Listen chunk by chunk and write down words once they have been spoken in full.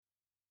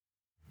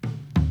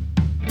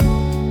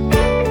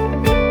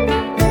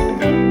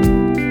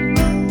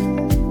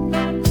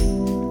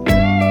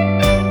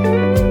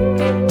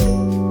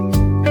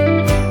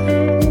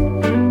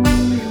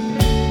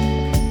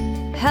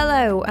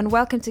and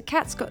welcome to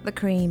Cat's Got the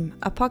Cream,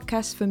 a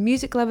podcast for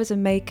music lovers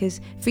and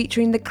makers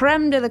featuring the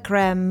creme de la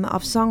creme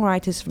of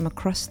songwriters from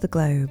across the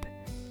globe.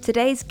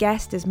 Today's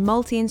guest is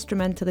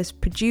multi-instrumentalist,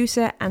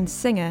 producer and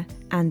singer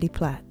Andy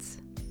Platts.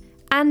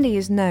 Andy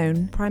is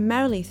known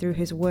primarily through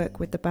his work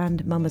with the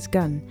band Mama's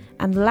Gun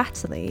and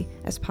latterly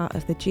as part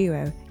of the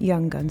duo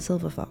Young Gun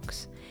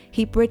Silverfox.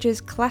 He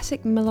bridges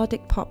classic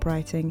melodic pop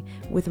writing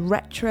with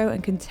retro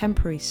and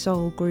contemporary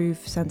soul groove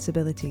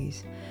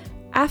sensibilities.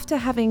 After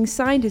having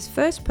signed his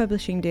first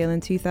publishing deal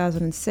in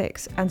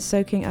 2006 and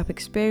soaking up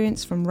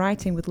experience from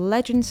writing with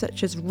legends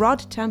such as Rod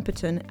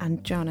Temperton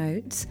and John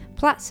Oates,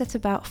 Platt set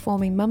about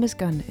forming Mama's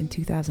Gun in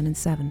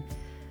 2007.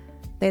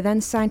 They then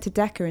signed to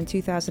Decca in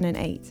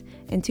 2008.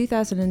 In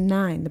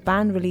 2009, the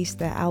band released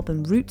their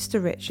album Roots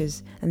to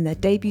Riches, and their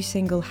debut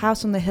single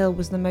House on the Hill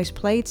was the most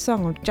played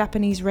song on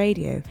Japanese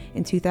radio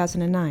in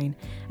 2009,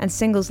 and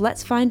singles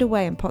Let's Find a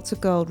Way and Pots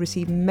of Gold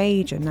received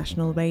major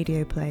national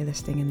radio play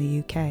listing in the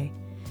UK.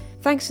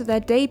 Thanks to their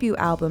debut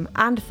album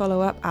and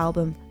follow-up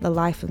album, The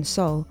Life and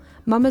Soul,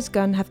 Mama's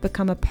Gun have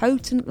become a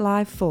potent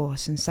live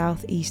force in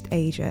Southeast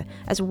Asia,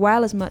 as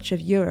well as much of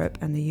Europe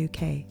and the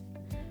UK.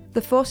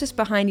 The forces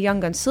behind Young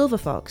Gun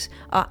Silverfox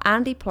are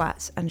Andy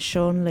Platts and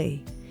Sean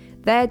Lee.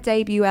 Their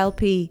debut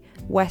LP,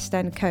 West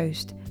End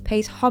Coast,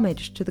 pays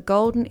homage to the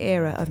golden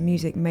era of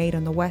music made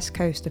on the west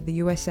coast of the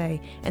USA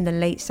in the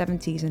late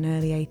 70s and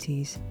early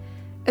 80s.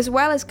 As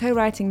well as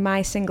co-writing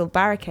my single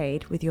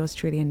Barricade with yours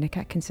truly and Nick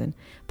Atkinson,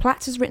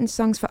 Platts has written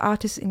songs for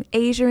artists in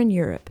Asia and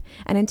Europe,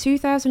 and in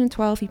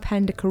 2012 he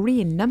penned a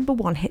Korean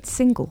 #1 hit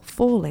single,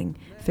 Falling,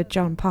 for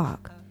John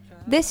Park.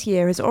 This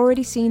year has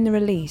already seen the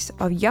release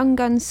of Young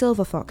Gun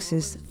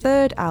Silverfox's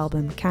third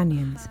album,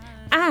 Canyons,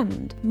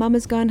 and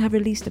Mama's Gun have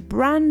released a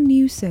brand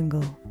new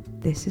single,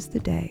 This Is the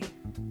Day.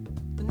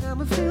 But now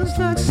it feels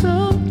like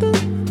something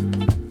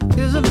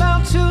is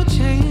about to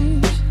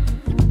change.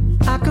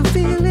 I can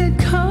feel it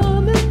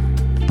coming,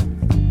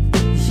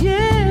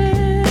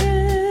 yeah.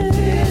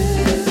 This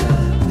is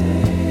the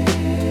day.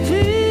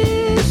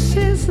 This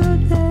is the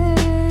day.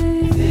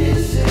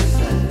 This is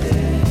the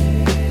day.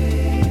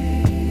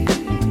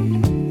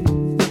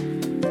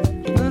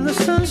 When the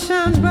sun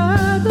shines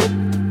brighter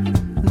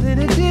than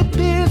it did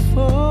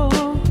before,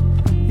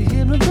 you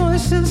hear my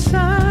voice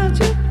inside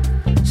you.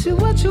 See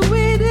what you're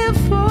waiting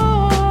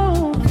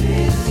for.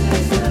 This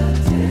is the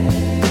day.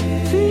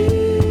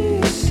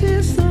 This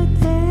is the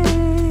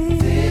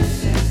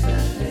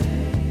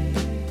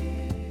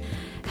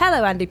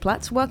Hello Andy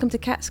Platts, welcome to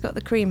Cat's Got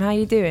the Cream, how are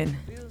you doing?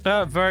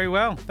 Very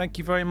well, thank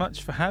you very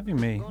much for having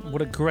me.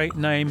 What a great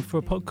name for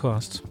a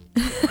podcast.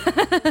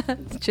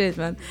 Cheers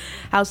man.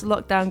 How's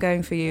lockdown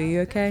going for you? Are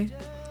you okay?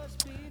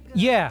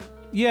 Yeah,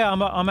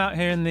 I'm out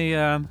here in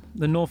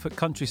the Norfolk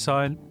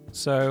countryside,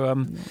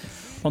 so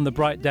on the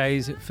bright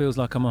days it feels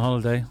like I'm on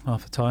holiday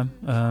half the time.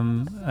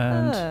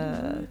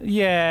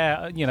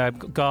 Yeah, you know, I've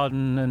got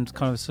garden and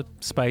kind of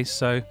space,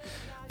 so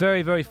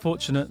very, very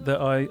fortunate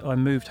that I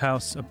moved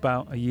house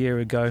about a year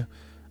ago,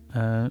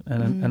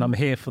 and I'm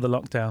here for the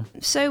lockdown.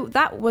 So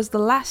that was the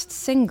last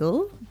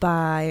single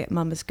by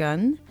Mama's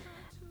Gun.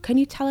 Can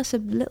you tell us a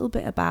little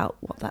bit about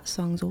what that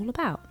song's all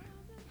about?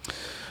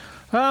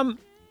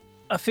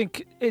 I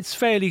think it's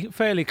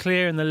fairly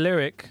clear in the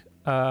lyric.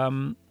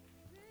 And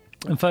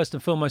first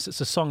and foremost,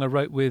 it's a song I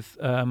wrote with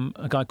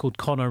a guy called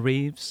Connor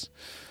Reeves,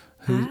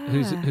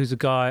 who's a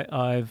guy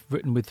I've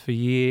written with for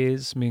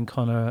years. Me and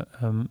Connor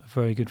are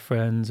very good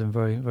friends and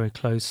very, very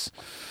close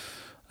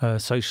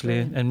socially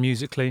and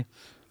musically.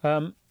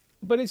 But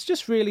it's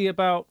just really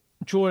about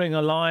drawing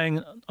a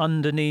line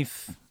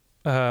underneath,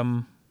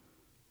 a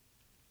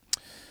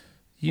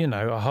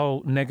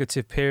whole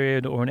negative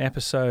period or an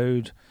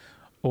episode,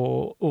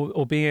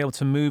 or being able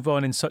to move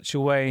on in such a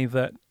way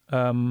that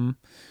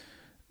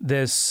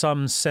there's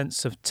some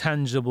sense of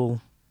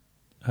tangible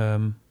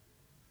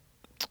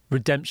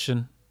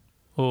redemption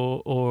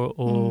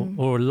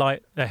or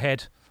light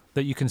ahead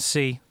that you can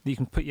see, that you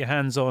can put your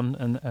hands on,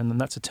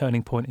 and that's a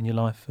turning point in your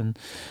life, and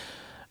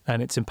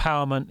it's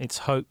empowerment, it's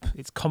hope,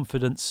 it's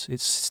confidence,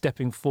 it's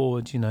stepping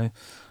forward,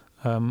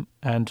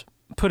 and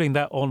putting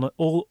that on,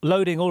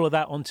 loading all of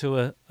that onto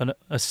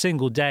a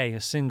single day,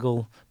 a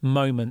single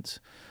moment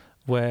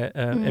where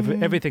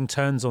everything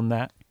turns on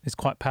that is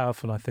quite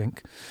powerful, I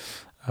think.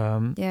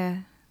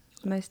 Yeah,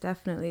 most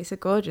definitely. It's a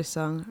gorgeous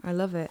song. I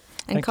love it.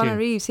 And Thank Connor you.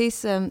 Reeves,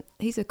 he's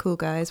a cool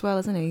guy as well,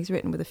 isn't he? He's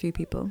written with a few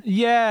people.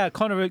 Yeah,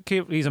 Connor,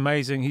 he's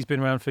amazing. He's been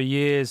around for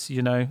years.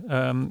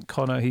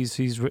 Connor,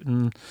 he's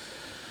written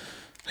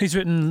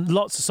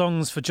lots of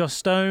songs for Joss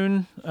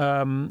Stone.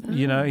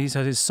 He's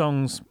had his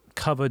songs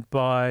covered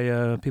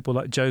by people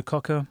like Joe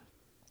Cocker.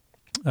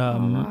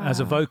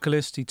 As a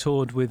vocalist, he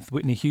toured with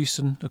Whitney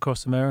Houston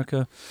across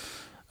America,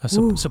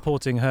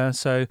 supporting her.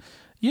 So,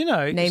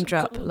 name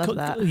drop, love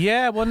that.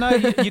 Yeah, well, no,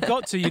 you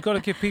got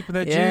to give people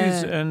their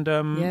dues, and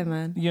yeah,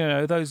 man.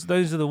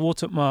 Those are the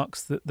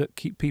watermarks that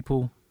keep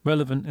people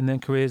relevant in their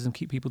careers and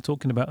keep people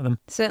talking about them.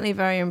 Certainly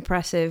very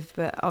impressive,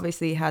 but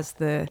obviously he has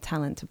the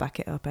talent to back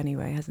it up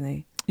anyway, hasn't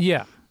he?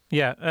 Yeah,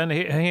 Yeah, and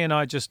he and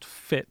I just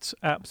fit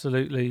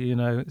absolutely. You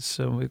know,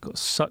 we've got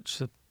such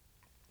a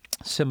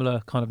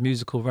similar kind of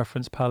musical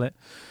reference palette,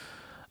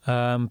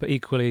 but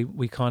equally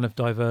we kind of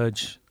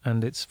diverge,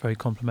 and it's very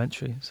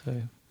complementary.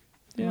 So,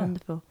 yeah.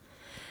 Wonderful.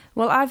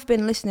 Well, I've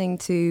been listening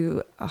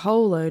to a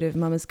whole load of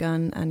Mama's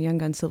Gun and Young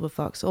Gun Silver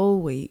Fox all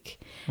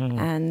week,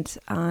 and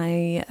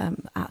I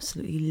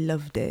absolutely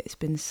loved it. It's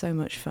been so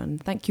much fun.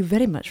 Thank you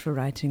very much for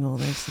writing all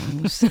those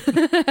songs.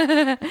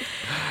 But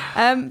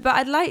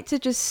I'd like to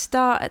just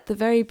start at the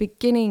very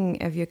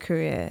beginning of your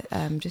career,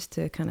 just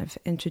to kind of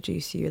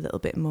introduce you a little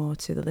bit more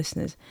to the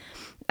listeners.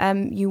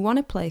 You won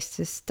a place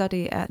to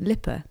study at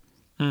LIPA.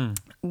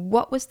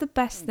 What was the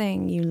best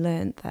thing you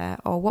learned there,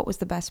 or what was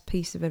the best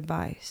piece of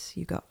advice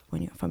you got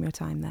from your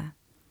time there?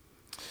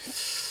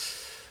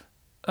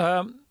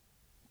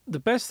 The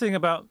best thing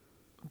about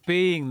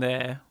being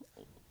there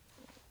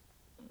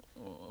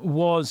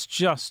was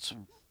just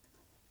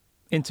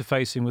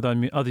interfacing with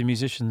other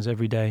musicians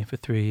every day for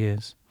 3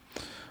 years,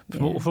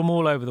 from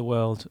all over the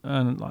world,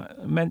 and like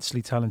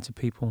immensely talented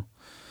people.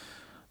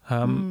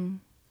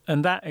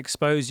 And that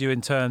exposed you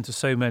in turn to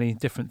so many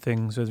different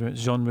things, whether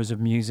it's genres of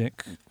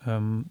music,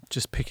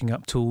 just picking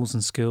up tools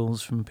and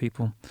skills from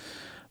people.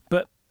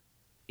 But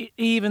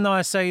even though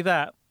I say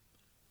that,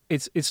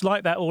 it's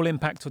like that all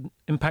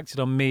impacted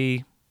on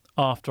me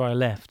after I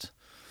left.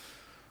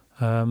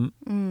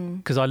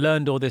 Because I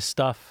learned all this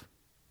stuff,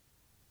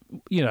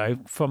 you know,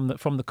 from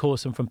the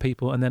course and from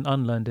people, and then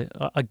unlearned it.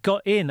 I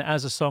got in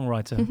as a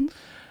songwriter,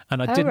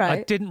 and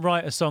I didn't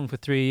write a song for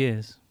 3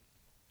 years.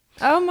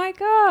 Oh my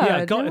God! Yeah,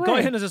 I got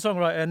in as a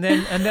songwriter, and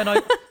then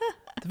I,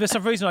 for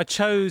some reason, I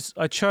chose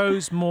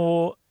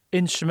more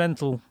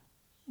instrumental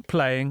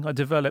playing. I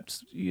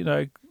developed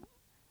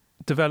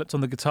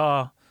on the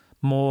guitar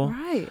more,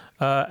 right?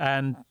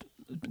 And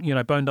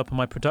boned up on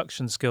my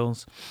production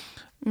skills.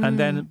 And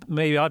then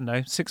maybe, I don't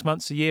know, 6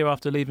 months, a year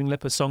after leaving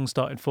LIPA, songs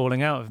started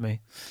falling out of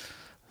me.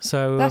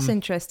 So that's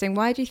interesting.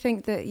 Why do you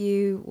think that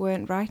you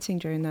weren't writing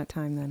during that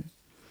time then?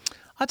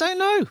 I don't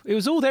know. It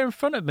was all there in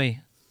front of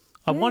me.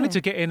 I wanted to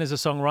get in as a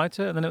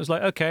songwriter, and then it was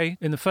like, okay,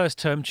 in the first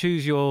term,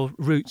 choose your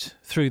route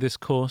through this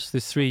course,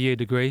 this 3-year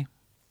degree.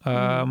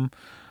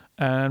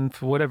 And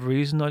for whatever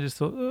reason, I just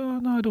thought, oh,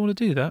 no, I don't want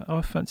to do that.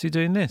 I fancy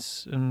doing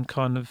this. And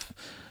kind of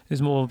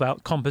is more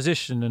about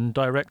composition and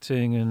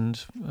directing.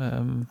 And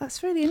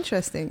that's really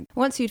interesting.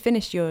 Once you'd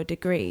finished your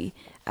degree,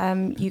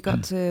 you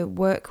got to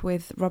work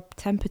with Rob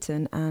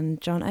Temperton and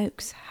John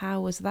Oakes.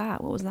 How was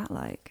that? What was that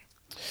like?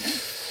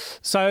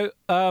 So...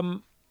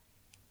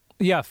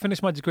 I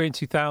finished my degree in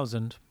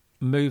 2000,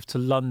 moved to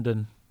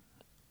London,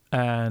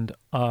 and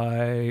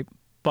I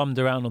bummed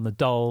around on the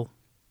dole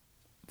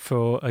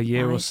for a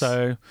year or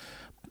so.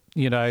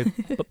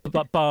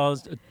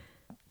 Bars,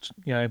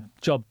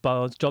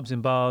 jobs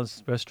in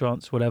bars,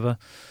 restaurants, whatever.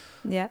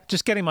 Yeah.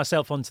 Just getting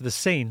myself onto the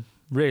scene,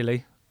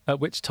 really. At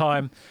which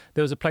time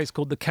there was a place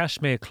called the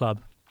Kashmir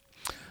Club,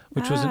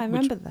 which was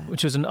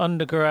an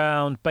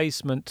underground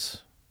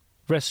basement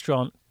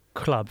restaurant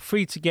club,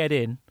 free to get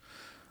in.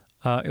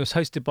 It was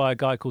hosted by a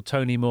guy called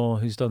Tony Moore,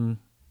 who's done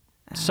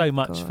so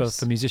much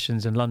for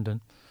musicians in London.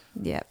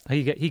 Yeah,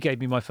 he gave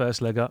me my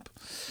first leg up,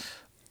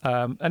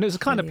 and it was the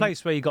kind of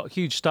place where you got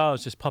huge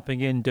stars just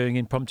popping in, doing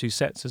impromptu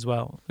sets as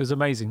well. It was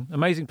amazing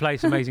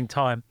place, amazing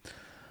time.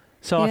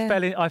 So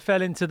I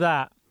fell into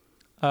that,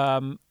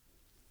 and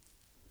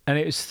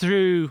it was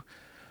through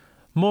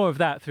more of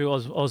that through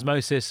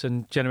osmosis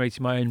and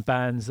generating my own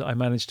bands that I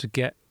managed to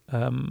get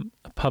a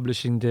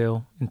publishing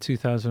deal in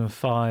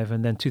 2005,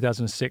 and then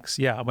 2006.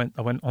 I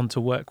went on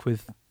to work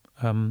with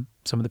some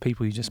of the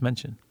people you just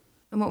mentioned.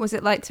 And what was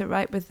it like to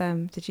write with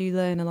them? Did you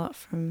learn a lot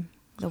from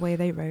the way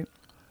they wrote?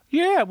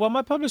 Yeah, well,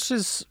 my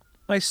publishers,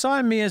 they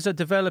signed me as a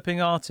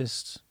developing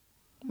artist.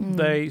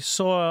 They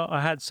saw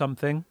I had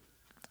something.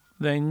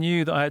 They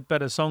knew that I had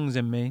better songs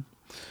in me,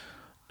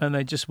 and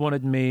they just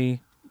wanted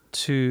me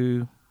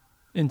to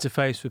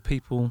interface with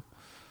people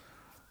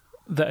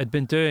that had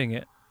been doing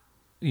it,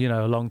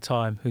 a long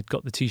time, who'd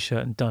got the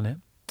T-shirt and done it.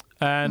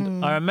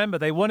 And I remember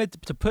they wanted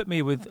to put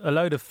me with a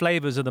load of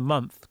flavours of the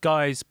month,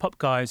 pop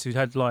guys who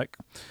had like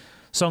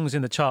songs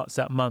in the charts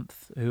that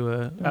month, who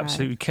were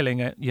absolutely killing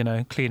it,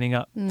 cleaning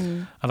up.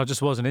 And I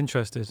just wasn't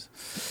interested.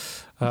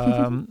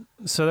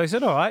 So they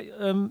said, all right,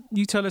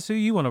 you tell us who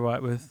you want to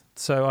write with.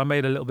 So I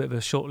made a little bit of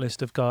a short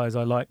list of guys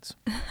I liked.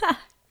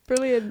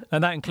 Brilliant.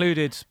 And that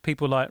included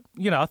people like,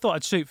 I thought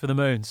I'd shoot for the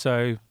moon.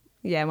 So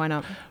yeah, why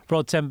not?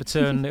 Rod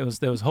Temperton,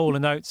 there was Hall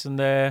and Oates in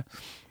there.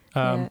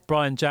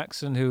 Brian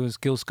Jackson, who was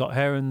Gil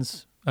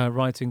Scott-Heron's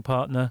writing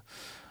partner.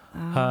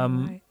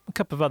 A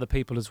couple of other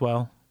people as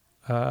well.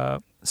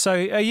 That's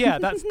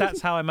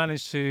how I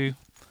managed to,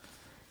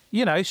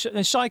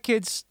 and Shy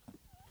Kids,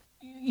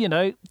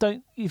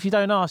 if you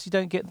don't ask, you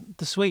don't get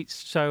the sweets.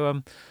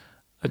 So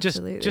I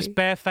just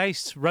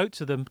barefaced wrote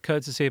to them,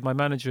 courtesy of my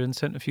manager, and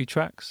sent a few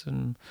tracks.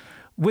 And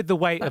with the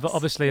weight of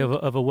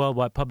a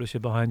worldwide publisher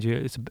behind you,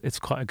 it's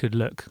quite a good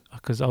look,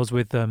 because I was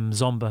with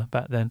Zomba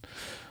back then.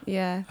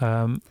 Yeah.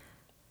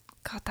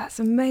 God, that's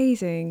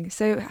amazing.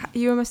 So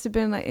you must have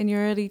been like in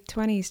your early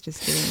 20s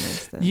just doing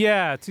this then.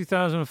 Yeah,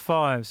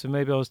 2005. So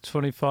maybe I was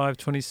 25,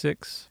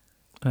 26.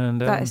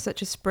 And that is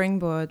such a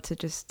springboard to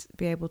just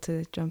be able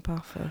to jump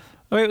off of.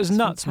 Oh, it was It's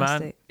nuts,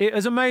 fantastic. man. It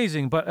was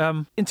amazing. But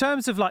in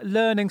terms of like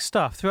learning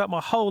stuff throughout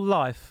my whole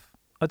life,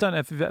 I don't know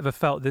if you've ever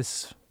felt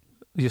this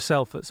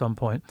yourself at some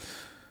point.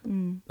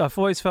 I've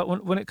always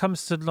felt when it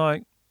comes to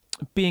like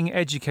being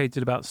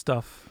educated about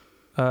stuff,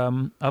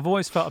 I've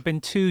always felt I've been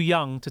too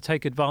young to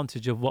take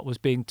advantage of what was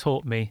being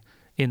taught me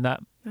in that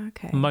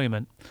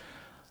moment.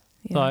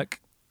 Yeah. Like,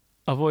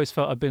 I've always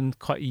felt I've been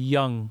quite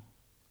young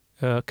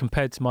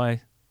compared to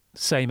my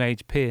same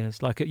age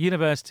peers. Like at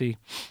university,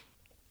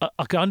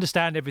 I could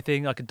understand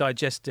everything, I could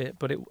digest it,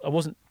 but I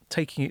wasn't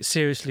taking it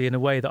seriously in a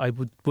way that I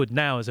would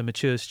now as a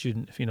mature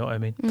student, if you know what I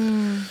mean.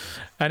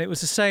 And it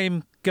was the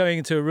same going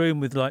into a room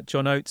with like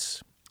John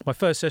Oates. My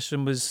first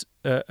session was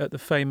at the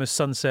famous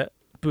Sunset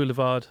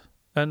Boulevard.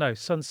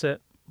 Sunset,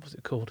 what's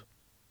it called?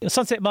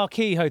 Sunset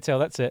Marquee Hotel,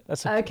 that's it.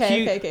 That's a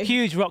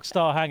huge rock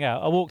star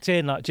hangout. I walked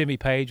in, like Jimmy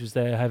Page was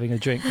there having a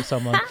drink with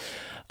someone.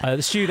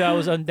 The studio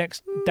was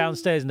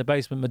downstairs in the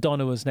basement.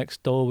 Madonna was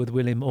next door with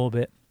William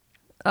Orbit.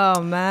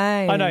 Oh,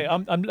 man. I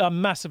know,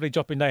 I'm massively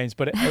dropping names,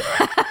 but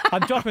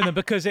I'm dropping them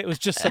because it was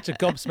just such a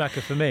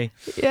gobsmacker for me.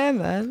 Yeah,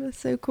 man, that's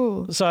so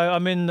cool. So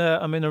I'm in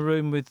a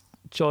room with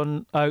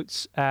John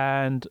Oates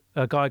and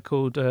a guy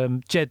called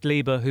Jed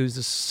Lieber, who's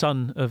the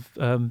son of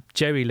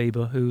Jerry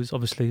Lieber, who's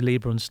obviously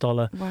Lieber and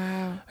Stoller,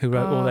 wow, who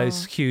wrote all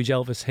those huge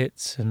Elvis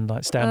hits and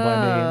like Stand By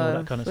Me and all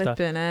that kind of stuff.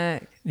 Flippin'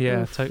 heck.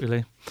 Yeah, Oof.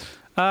 totally.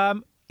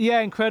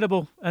 Yeah,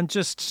 incredible, and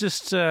just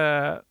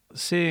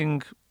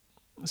seeing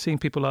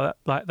people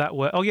like that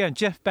work. Oh yeah, and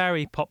Jeff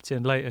Barry popped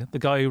in later, the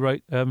guy who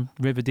wrote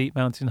River Deep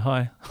Mountain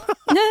High.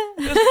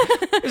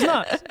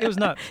 It was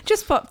nuts.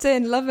 Just popped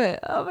in, love it.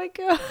 Oh my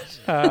god.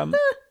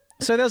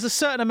 So there's a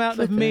certain amount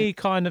of me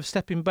kind of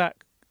stepping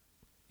back,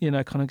 you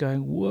know, kind of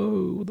going,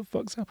 whoa, what the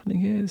fuck's happening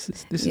here? This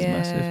is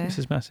massive. This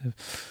is massive.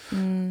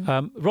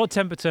 Rod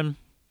Temperton,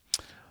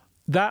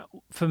 that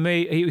for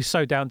me, he was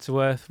so down to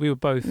earth. We were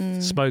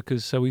both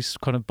smokers, so we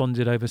kind of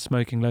bonded over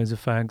smoking loads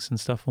of fags and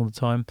stuff all the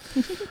time.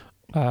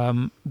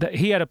 That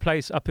he had a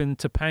place up in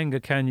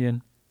Topanga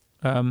Canyon,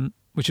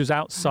 which was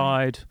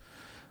outside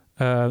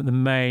the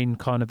main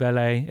kind of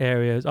LA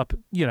areas. Up,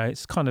 you know,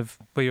 it's kind of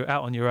where you're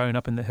out on your own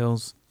up in the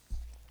hills.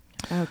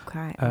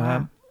 Okay.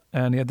 Wow.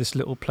 And he had this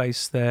little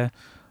place there.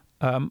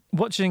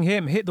 Watching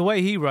him, the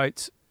way he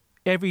wrote,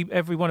 every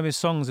one of his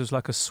songs was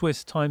like a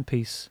Swiss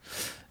timepiece.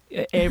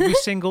 Every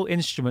single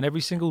instrument,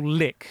 every single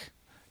lick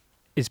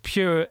is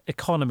pure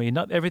economy.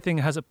 Not everything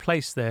has a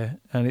place there,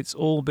 and it's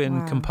all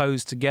been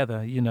composed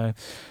together. You know,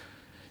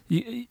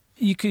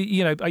 you could,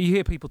 you know, you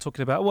hear people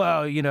talking about,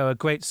 well, you know, a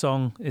great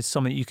song is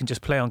something you can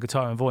just play on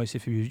guitar and voice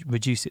if you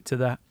reduce it to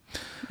that.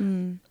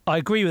 I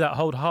agree with that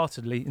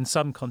wholeheartedly in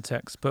some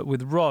contexts, but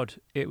with Rod,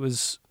 it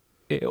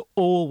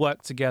all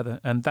worked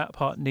together, and that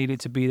part needed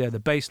to be there. The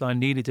bass line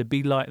needed to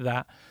be like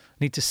that,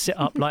 need to sit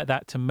up like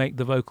that to make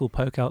the vocal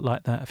poke out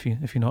like that, if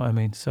you know what I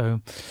mean. So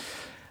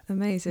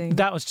amazing.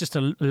 That was just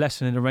a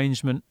lesson in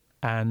arrangement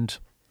and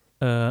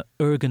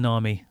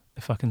ergonomy,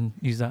 if I can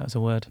use that as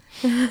a word.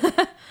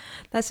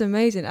 That's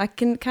amazing. I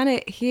can kind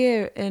of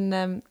hear in,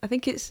 I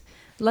think it's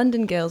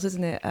London Girls,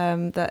 isn't it?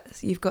 That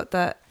you've got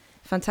that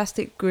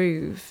fantastic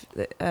groove,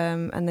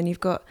 and then you've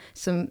got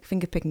some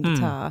finger-picking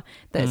guitar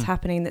that's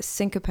happening, that's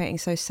syncopating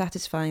so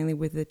satisfyingly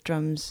with the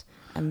drums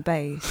and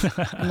bass.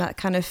 And that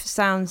kind of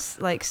sounds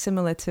like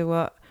similar to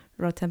what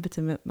Rod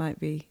Temperton might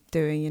be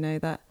doing, you know,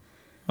 that.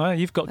 Oh,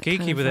 you've got geeky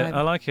kind of with vibe. It.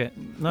 I like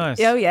it. Nice.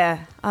 Oh,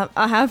 yeah.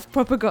 I have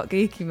proper got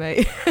geeky,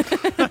 mate.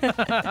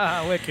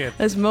 Wicked.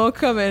 There's more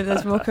coming.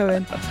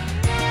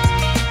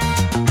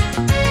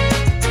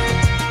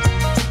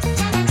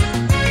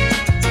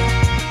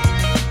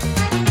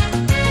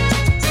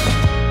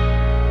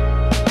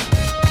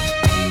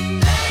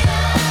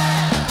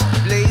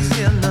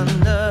 Blazing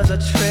another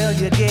trail,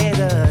 you get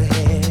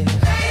ahead.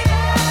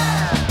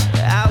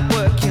 I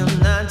work you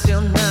 9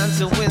 till 9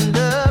 to win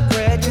the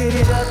bread. Get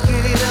it up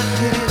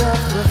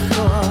the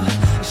floor.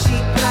 She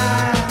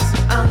flies,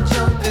 I'm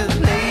jumping,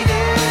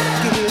 lady.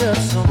 Get it up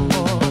some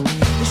more.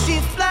 She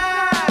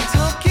flies,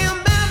 talking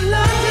about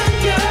London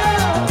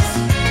girls,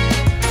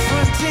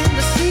 fronting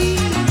the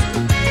scene.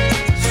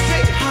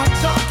 Straight hot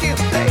talking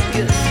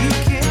players, you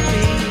get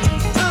me.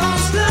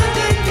 Those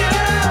London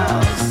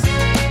girls,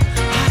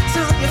 hot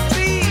on your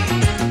feet,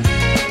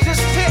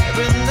 just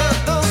tearing up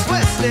those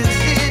West End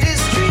city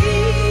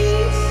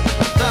streets.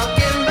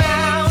 Talking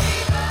about.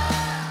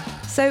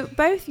 So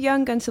both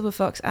Young Gun Silver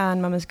Fox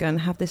and Mama's Gun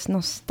have this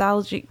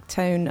nostalgic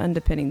tone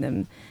underpinning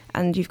them,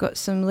 and you've got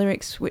some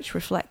lyrics which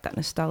reflect that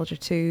nostalgia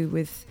too,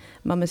 with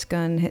Mama's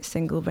Gun hit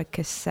single Red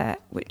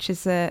Cassette, which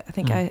is I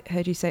think I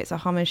heard you say it's a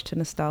homage to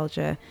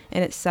nostalgia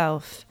in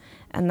itself,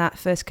 and that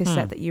first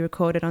cassette that you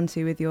recorded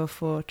onto with your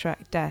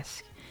 4-track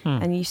desk.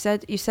 And you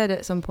said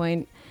at some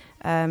point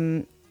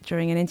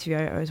during an interview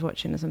I was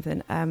watching or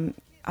something,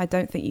 I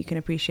don't think you can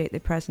appreciate the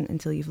present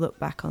until you've looked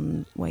back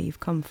on where you've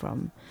come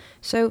from.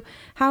 So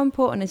how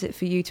important is it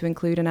for you to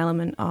include an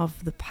element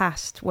of the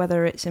past,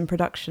 whether it's in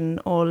production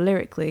or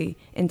lyrically,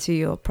 into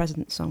your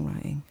present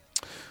songwriting?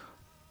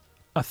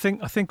 I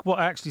think what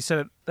I actually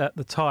said at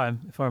the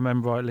time, if I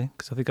remember rightly,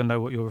 because I think I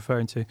know what you're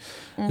referring to,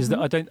 is that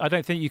I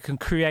don't think you can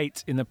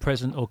create in the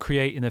present or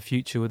create in the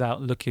future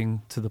without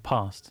looking to the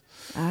past.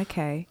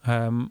 Okay.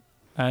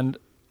 And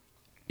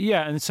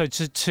so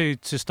to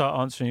start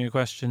answering your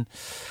question,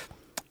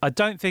 I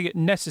don't think it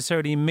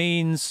necessarily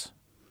means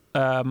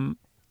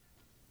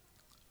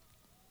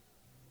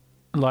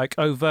like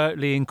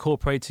overtly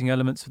incorporating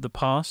elements of the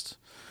past.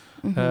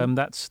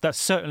 That's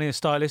certainly a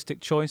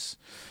stylistic choice.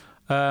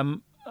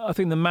 I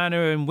think the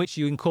manner in which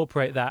you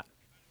incorporate that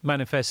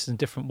manifests in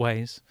different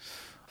ways.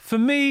 For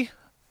me,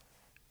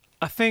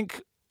 I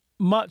think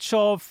much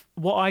of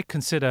what I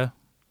consider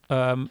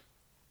the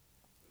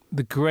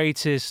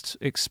greatest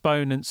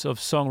exponents of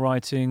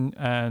songwriting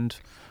and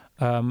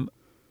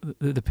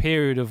the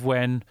period of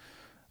when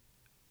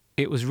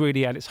it was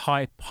really at its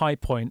high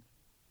point,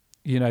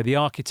 you know, the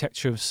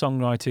architecture of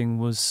songwriting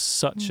was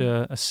such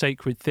a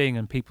sacred thing,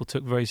 and people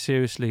took very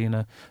seriously in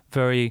a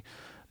very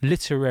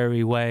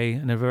literary way,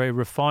 in a very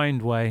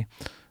refined way,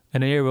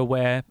 an era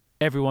where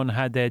everyone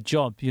had their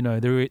job. You know,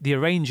 the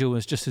arranger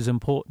was just as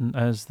important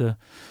as the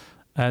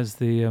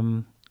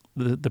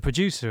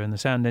producer and the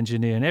sound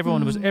engineer, and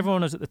everyone was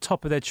at the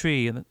top of their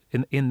tree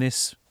in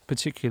this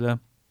particular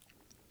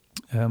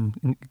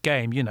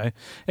game. You know,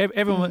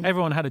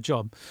 everyone had a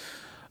job,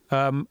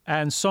 and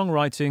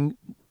songwriting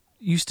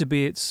used to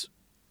be its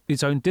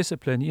own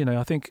discipline. You know,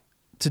 I think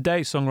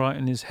today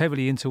songwriting is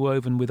heavily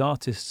interwoven with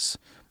artists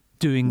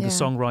doing the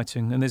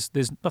songwriting, and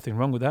there's nothing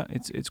wrong with that.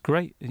 It's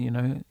great. You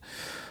know,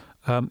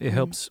 it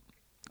helps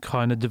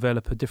kind of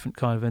develop a different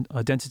kind of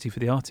identity for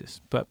the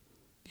artist. But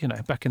you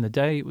know, back in the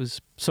day, it was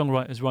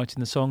songwriters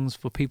writing the songs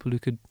for people who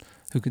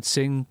could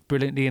sing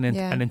brilliantly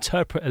and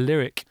interpret a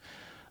lyric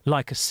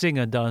like a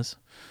singer does.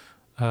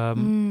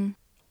 I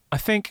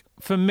think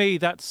for me,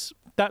 that's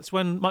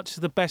when much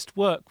of the best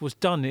work was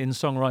done in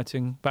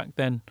songwriting back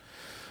then.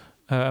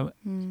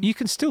 You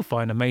can still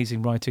find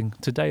amazing writing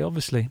today,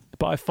 obviously,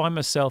 but I find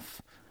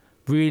myself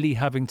really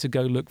having to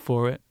go look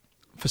for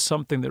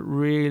something that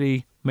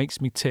really makes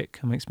me tick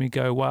and makes me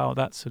go, wow,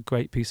 that's a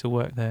great piece of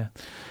work there.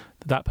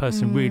 That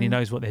person really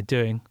knows what they're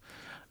doing.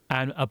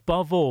 And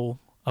above all,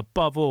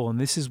 and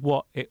this is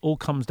what it all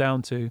comes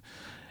down to,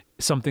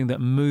 something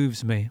that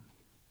moves me.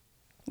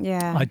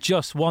 Yeah. I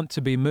just want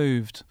to be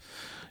moved.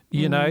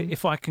 You know,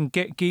 if I can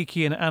get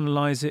geeky and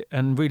analyse it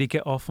and really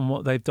get off on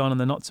what they've done and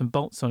the nuts and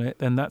bolts on it,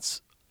 then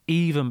that's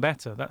even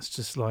better. That's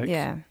just like,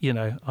 you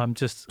know, I'm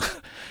just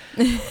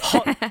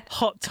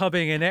hot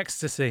tubbing in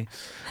ecstasy.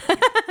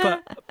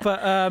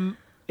 But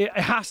it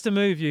has to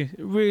move you.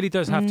 It really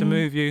does have to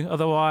move you.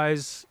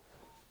 Otherwise,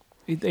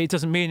 it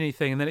doesn't mean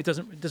anything, and then it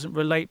doesn't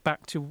relate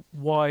back to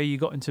why you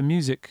got into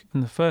music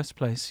in the first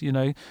place. You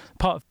know,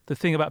 part of the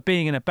thing about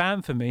being in a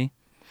band for me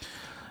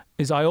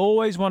is I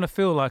always want to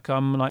feel like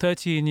I'm like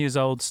 13 years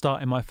old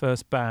starting my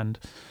first band,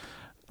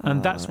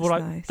 and that's what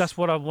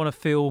I want to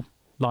feel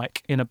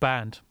like in a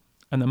band.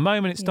 And the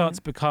moment it starts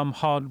to become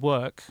hard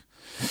work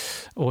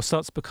or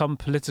starts to become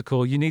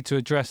political, you need to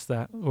address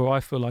that, or I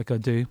feel like I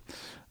do,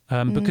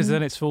 because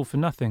then it's all for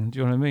nothing. Do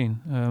you know what I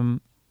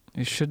mean?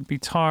 It shouldn't be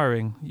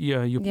tiring.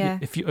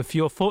 If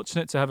you're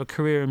fortunate to have a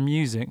career in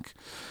music,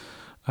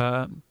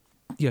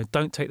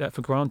 don't take that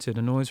for granted,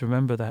 and always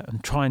remember that,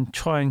 and try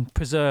and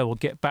preserve or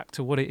get back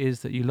to what it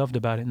is that you loved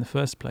about it in the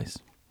first place.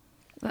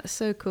 That's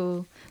so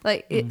cool.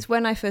 Like it's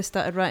when I first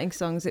started writing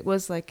songs, it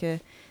was like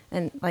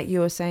and like you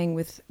were saying,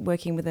 with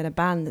working within a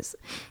band,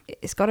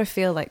 it's got to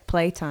feel like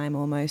playtime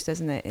almost,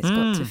 doesn't it? It's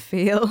got to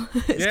feel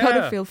got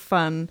to feel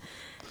fun,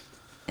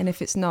 and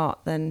if it's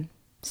not, then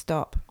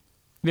stop.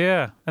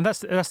 Yeah, and that's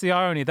the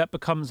irony. That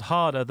becomes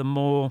harder the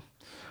more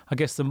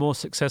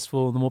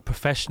successful, the more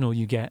professional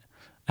you get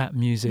at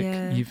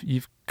music.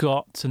 You've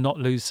got to not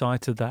lose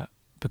sight of that,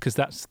 because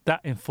that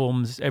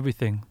informs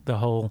everything. The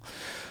whole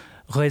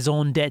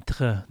raison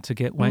d'être, to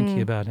get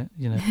wanky about it,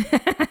 you know.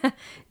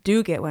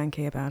 Do get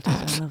wanky about it.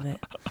 I love it.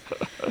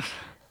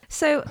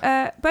 So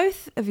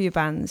both of your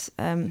bands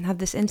have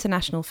this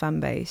international fan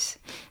base,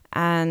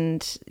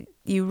 and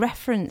you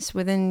reference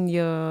within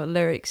your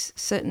lyrics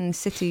certain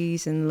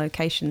cities and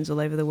locations all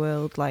over the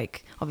world,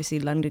 like obviously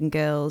London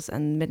Girls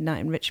and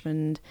Midnight in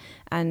Richmond,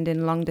 and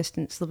in Long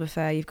Distance Love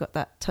Affair you've got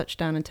that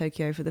touchdown in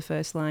Tokyo for the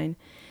first line.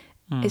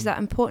 Is that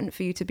important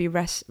for you to be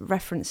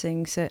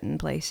referencing certain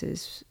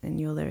places in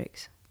your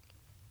lyrics?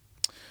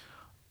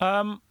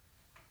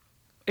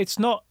 It's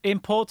not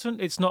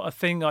important. It's not a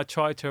thing I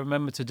try to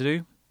remember to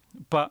do.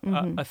 But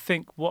I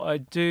think what I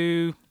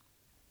do,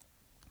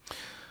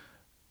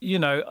 you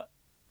know,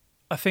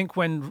 I think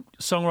when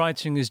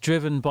songwriting is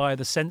driven by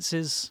the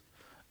senses,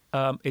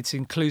 it's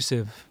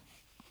inclusive.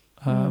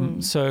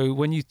 So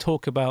when you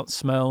talk about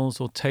smells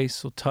or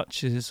tastes or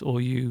touches, or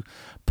you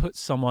put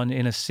someone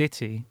in a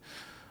city,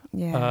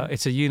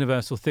 it's a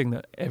universal thing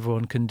that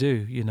everyone can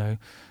do, you know.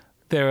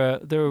 there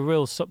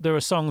are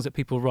songs that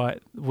people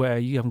write where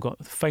you haven't got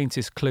the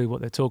faintest clue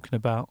what they're talking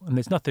about, and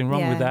there's nothing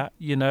wrong with that.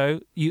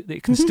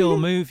 It can still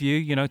move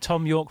you.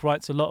 Tom York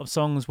writes a lot of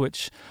songs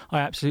which I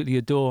absolutely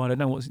adore. I don't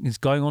know what he's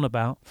going on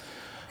about,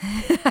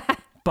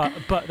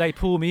 but they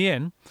pull me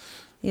in.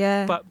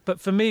 Yeah. But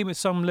for me, with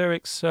some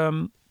lyrics,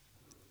 a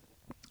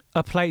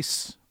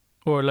place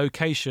or a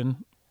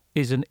location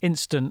is an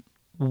instant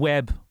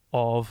web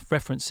of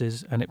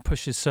references, and it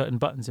pushes certain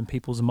buttons in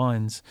people's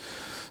minds.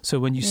 So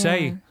when you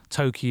say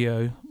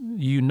Tokyo,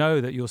 you know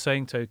that you're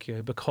saying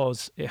Tokyo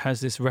because it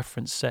has this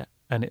reference set,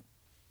 and it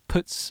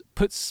puts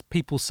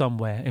people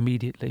somewhere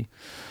immediately.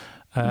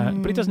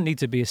 But it doesn't need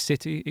to be a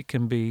city. It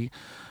can be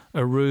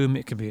a room.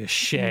 It could be a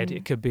shed.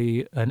 It could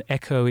be an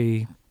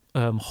echoey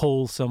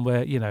hall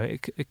somewhere.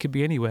 It could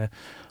be anywhere.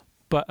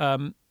 But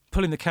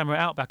pulling the camera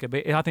out back a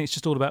bit, I think it's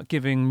just all about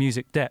giving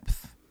music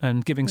depth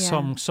and giving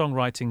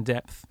songwriting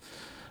depth.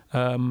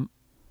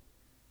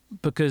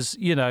 Because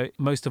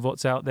most of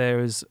what's out there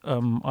is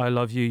I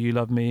love you, you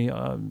love me,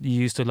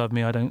 you used to love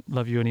me, I don't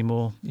love you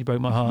anymore, you broke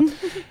my heart.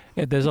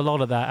 There's a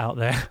lot of that out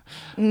there.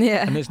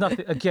 Yeah. And there's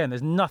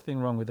nothing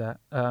wrong with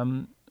that.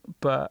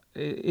 But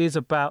it is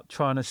about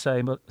trying to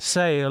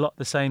say a lot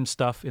the same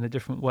stuff in a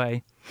different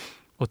way,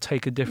 or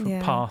take a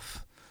different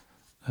path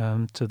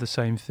to the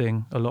same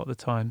thing a lot of the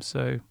time.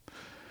 So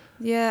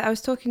I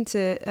was talking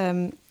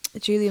to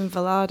Julian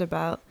Vallard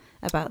about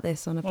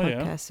this on a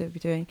podcast we'll be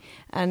doing,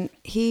 and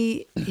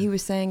he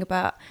was saying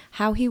about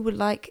how he would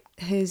like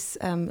his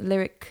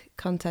lyric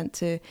content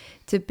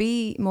to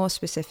be more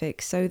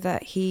specific, so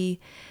that he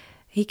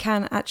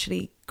can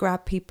actually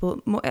grab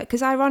people more,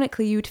 because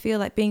ironically you would feel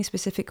like being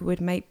specific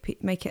would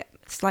make it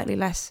slightly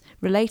less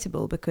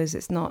relatable, because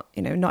it's not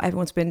not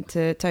everyone's been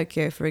to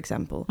Tokyo, for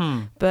example.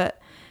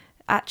 But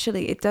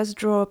actually it does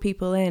draw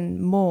people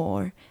in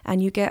more,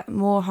 and you get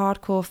more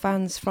hardcore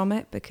fans from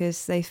it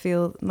because they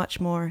feel much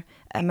more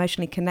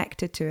emotionally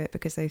connected to it,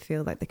 because they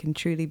feel like they can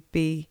truly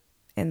be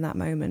in that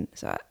moment.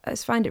 So I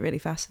just find it really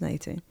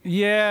fascinating.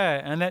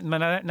 Yeah, and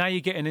now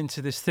you're getting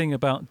into this thing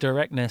about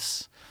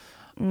directness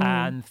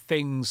and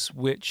things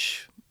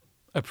which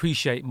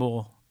appreciate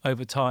more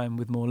over time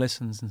with more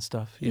listens and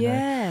stuff. You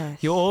know,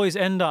 you always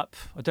end up,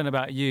 I don't know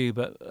about you,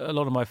 but a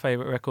lot of my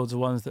favourite records are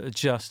ones that are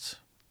just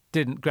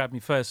didn't grab me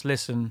first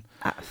listen.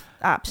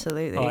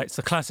 Absolutely. Oh, it's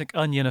the classic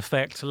Onion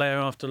effect, layer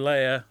after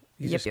layer.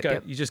 You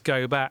just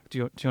go back. Do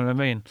you know what I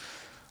mean?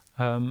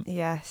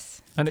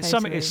 Yes. And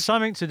totally. it's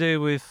something to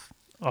do with,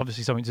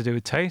 obviously something to do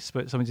with taste,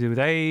 but something to do with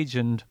age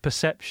and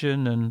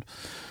perception and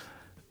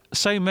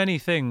so many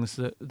things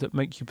that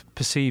make you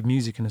perceive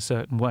music in a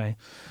certain way.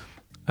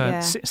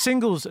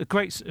 Singles, a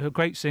great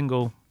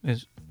single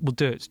will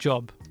do its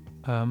job,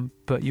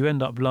 but you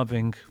end up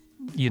loving,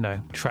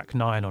 track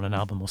 9 on an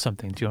album or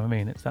something. Do you know what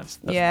I mean? That's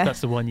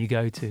the one you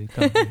go to.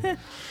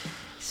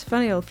 It's a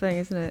funny old thing,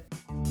 isn't it?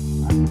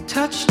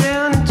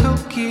 Touchdown in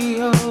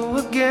Tokyo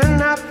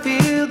again. I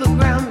feel the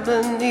ground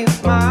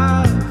beneath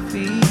my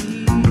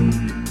feet,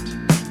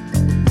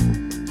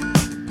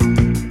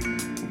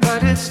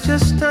 but it's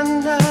just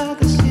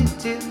another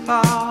city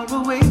far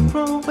away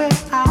from where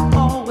I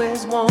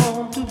always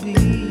want to be.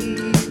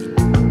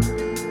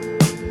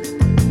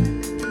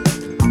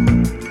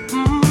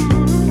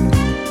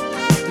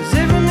 'Cause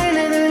every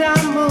minute that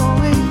I'm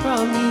away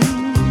from you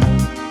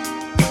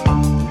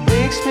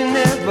makes me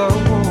never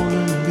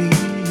wanna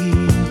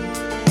leave.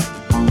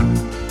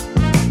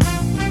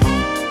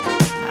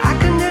 I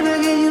can never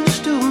get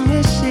used to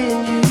missing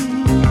you.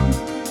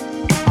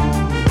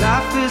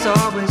 Life is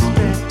always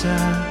better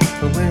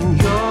when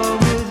you're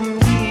with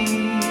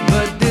me.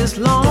 But this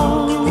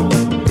long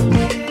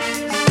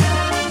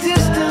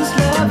distance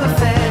love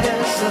affair,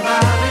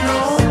 surviving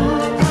on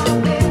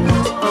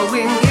a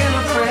wing and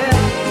a prayer.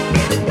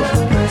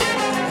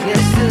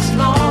 Yes, this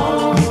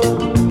long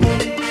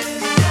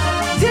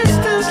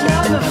distance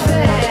love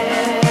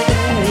affair,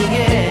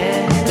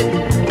 yeah.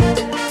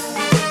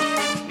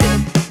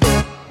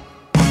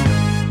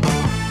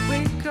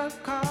 Wake up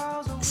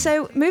calls. So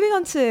moving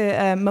on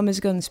to Mama's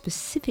Gun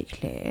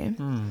specifically,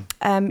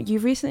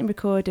 you've recently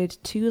recorded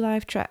 2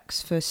 live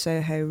tracks for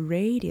Soho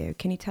Radio.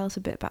 Can you tell us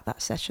a bit about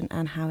that session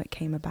and how it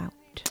came about?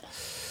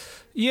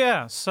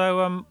 Yeah,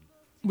 so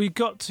we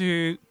got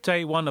to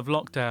day 1 of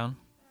lockdown,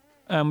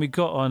 and we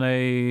got on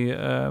a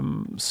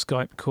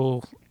Skype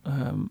call,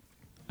 and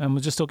we're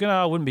just talking,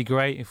 it wouldn't be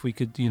great if we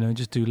could,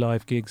 just do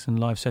live gigs and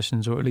live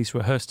sessions, or at least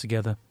rehearse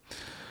together.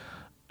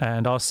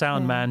 And our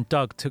sound man,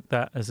 Doug, took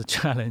that as a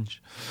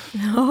challenge.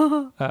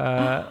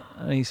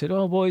 And he said,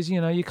 boys,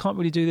 you can't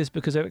really do this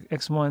because of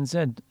X, Y, and Z.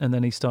 And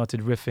then he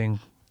started riffing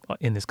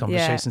in this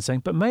conversation,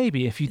 saying, but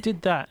maybe if you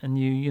did that and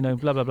you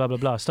blah, blah, blah, blah,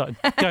 blah, started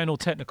going all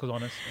technical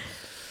on us.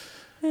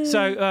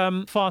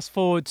 So fast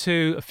forward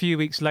to a few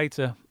weeks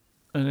later,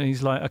 and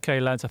he's like, okay,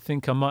 lads, I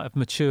think I might have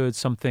matured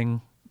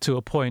something to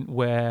a point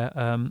where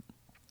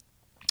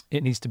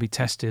it needs to be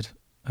tested.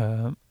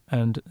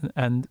 And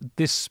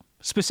this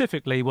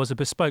specifically was a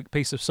bespoke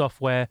piece of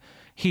software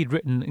he'd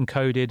written and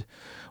coded,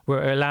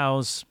 where it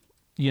allows,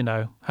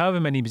 however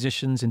many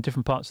musicians in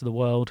different parts of the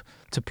world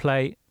to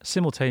play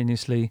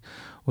simultaneously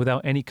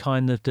without any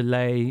kind of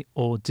delay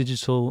or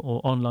digital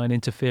or online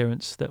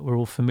interference that we're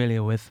all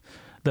familiar with,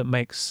 that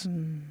makes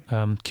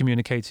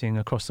communicating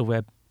across the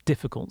web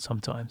difficult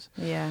sometimes.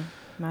 Yeah,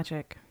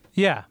 magic.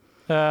 Yeah.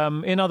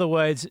 In other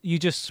words,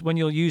 when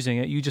you're using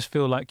it, you just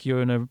feel like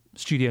you're in a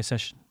studio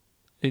session.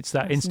 It's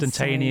that That's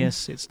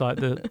instantaneous. insane. It's like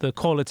the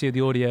quality of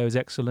the audio is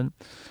excellent.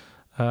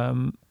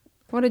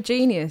 What a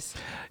genius.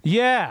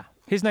 Yeah.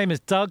 His name is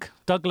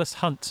Douglas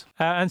Hunt.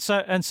 And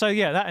so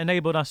yeah, that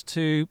enabled us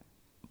to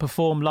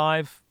perform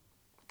live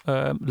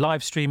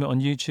stream it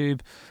on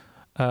YouTube,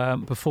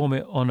 perform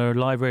it on a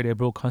live radio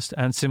broadcast,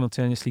 and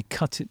simultaneously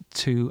cut it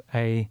to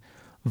a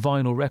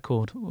vinyl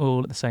record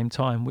all at the same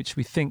time, which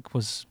we think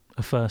was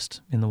a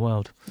first in the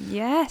world.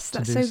 Yes,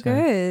 that's do so so.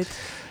 good.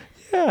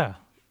 Yeah.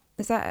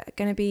 Is that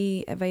going to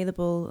be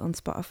available on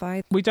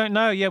Spotify? We don't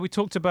know. Yeah, we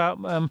talked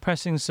about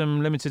pressing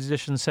some limited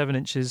edition 7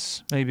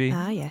 inches, maybe.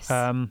 Ah, yes.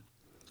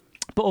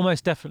 But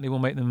almost definitely we'll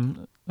make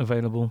them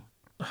available.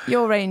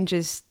 Your range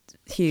is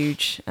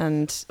huge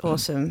and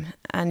awesome,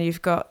 and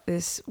you've got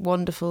this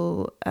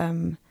wonderful,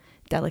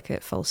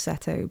 delicate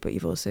falsetto, but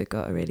you've also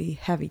got a really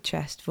heavy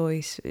chest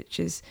voice, which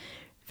is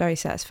very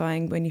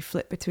satisfying when you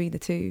flip between the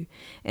two.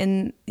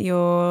 In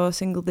your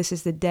single "This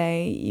Is the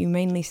Day," you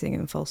mainly sing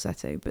in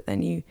falsetto, but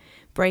then you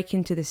break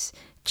into this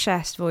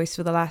chest voice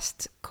for the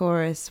last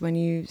chorus when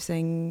you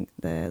sing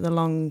the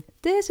long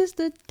 "This is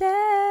the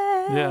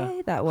day."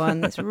 Yeah. That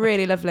one. That's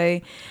really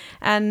lovely.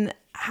 And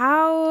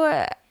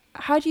how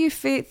do you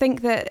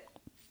think that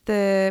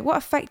what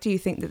effect do you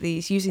think that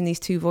using these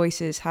two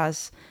voices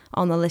has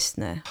on the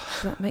listener?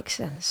 Does that make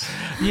sense?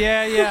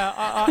 Yeah.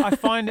 I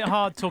find it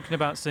hard talking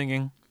about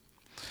singing.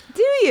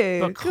 Do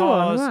you? Because Go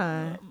on,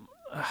 why?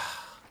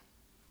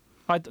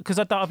 because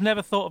I've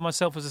never thought of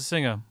myself as a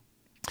singer.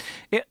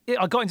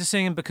 I got into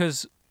singing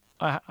because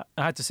I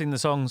had to sing the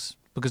songs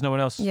because no one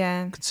else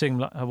could sing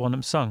like I want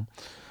them sung.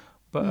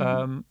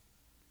 But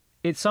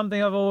it's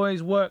something I've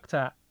always worked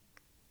at.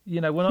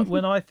 You know,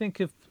 when I think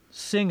of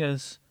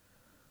singers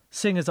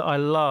that I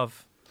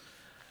love,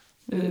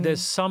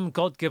 there's some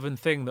God-given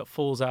thing that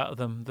falls out of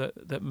them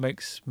that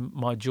makes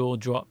my jaw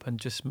drop and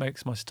just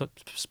makes my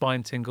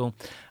spine tingle.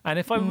 And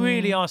if I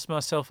really ask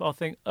myself, I'll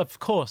think, of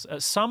course,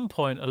 at some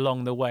point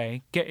along the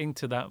way, getting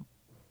to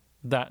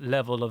that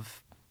level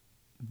of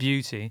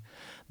beauty,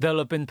 there'll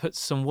have been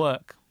some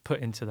work put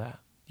into that,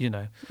 you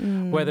know,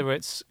 whether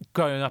it's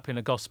growing up in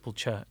a gospel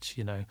church,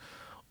 you know,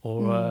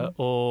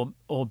 or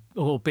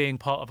being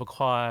part of a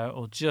choir,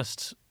 or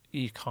just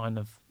you kind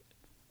of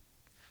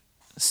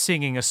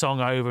singing a song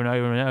over and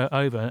over and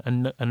over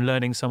and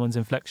learning someone's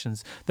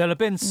inflections. There'll have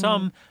been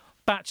some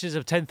batches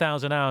of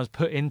 10,000 hours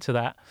put into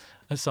that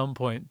at some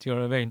point. Do you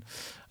know what I mean?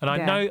 And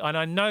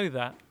I know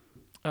that.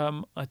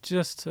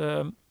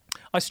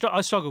 I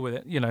struggle with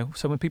it, you know.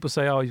 So when people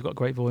say, "Oh, you've got a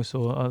great voice,"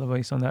 or "other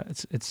voice on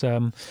that," it's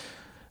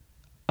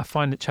I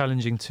find it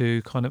challenging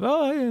to kind of,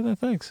 "Oh, yeah, no,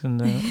 thanks," and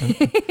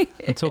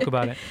talk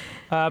about it.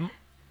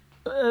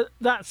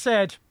 That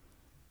said,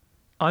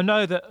 I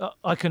know that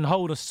I can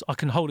hold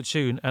a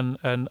tune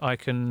and I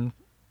can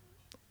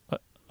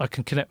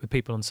connect with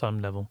people on some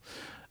level,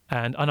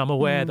 and I'm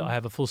aware that I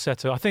have a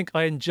falsetto. I think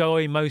I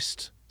enjoy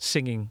most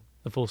singing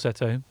the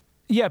falsetto.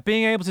 Yeah,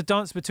 being able to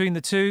dance between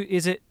the two,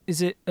 is it?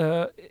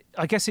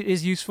 I guess it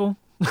is useful.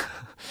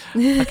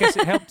 I guess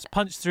it helps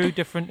punch through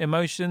different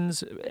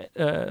emotions.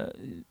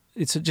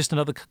 It's just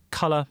another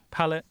colour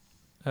palette.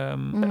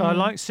 I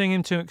like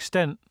singing to an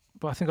extent,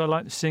 but I think I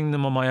like to sing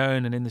them on my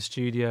own and in the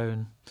studio.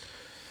 And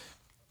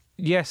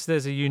yes,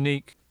 there's a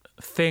unique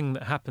thing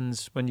that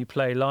happens when you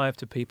play live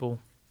to people,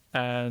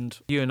 and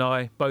you and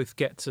I both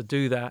get to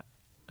do that.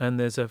 And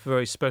there's a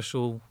very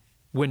special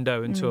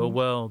window into a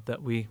world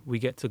that we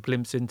get to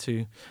glimpse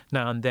into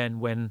now and then,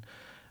 when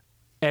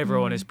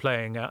everyone is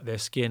playing out their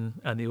skin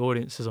and the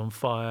audience is on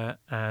fire,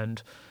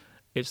 and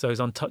it's those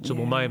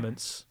untouchable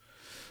moments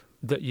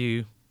that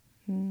you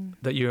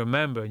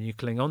remember and you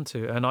cling on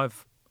to. And I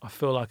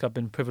feel like I've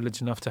been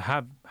privileged enough to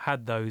have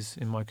had those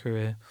in my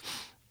career.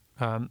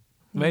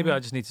 Maybe I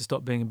just need to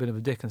stop being a bit of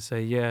a dick and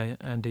say, "Yeah,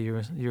 Andy,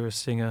 you're a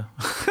singer."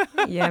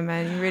 Yeah,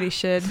 man, you really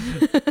should.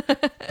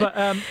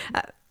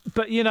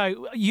 But you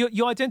know,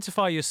 you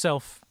identify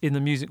yourself in the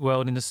music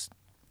world in this.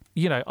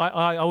 You know,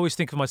 I always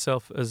think of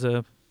myself as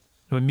a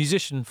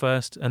musician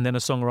first, and then a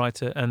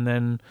songwriter, and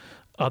then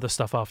other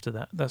stuff after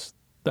that. That's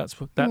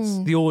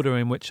the order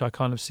in which I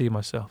kind of see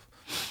myself.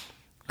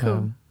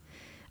 Cool.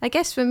 I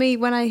guess for me,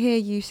 when I hear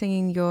you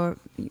singing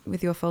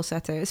with your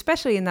falsetto,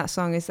 especially in that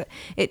song, is that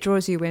it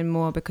draws you in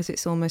more because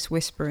it's almost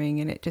whispering,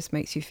 and it just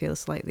makes you feel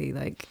slightly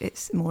like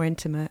it's more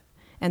intimate.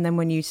 And then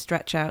when you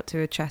stretch out to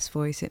a chest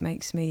voice, it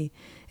makes me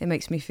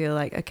feel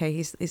like, okay,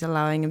 he's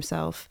allowing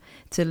himself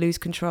to lose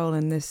control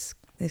in this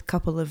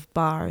couple of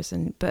bars,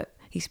 but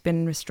he's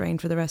been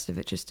restrained for the rest of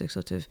it, just to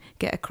sort of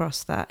get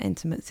across that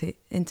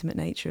intimate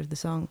nature of the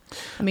song.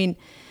 I mean,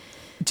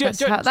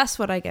 that's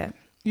what I get.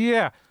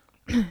 Yeah.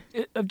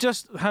 I've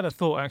just had a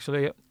thought,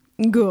 actually.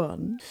 Go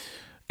on.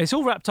 It's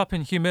all wrapped up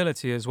in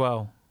humility as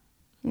well.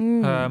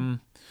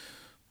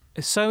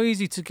 it's so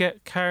easy to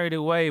get carried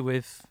away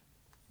with.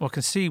 Well, I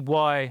can see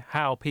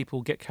how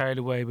people get carried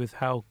away with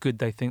how good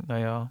they think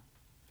they are.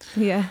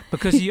 Yeah.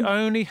 Because you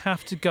only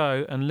have to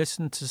go and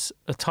listen to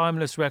a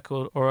timeless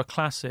record or a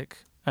classic,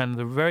 and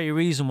the very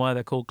reason why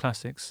they're called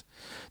classics,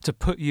 to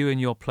put you in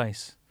your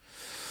place.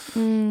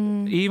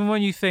 Even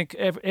when you think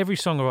every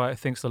songwriter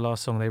thinks the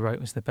last song they wrote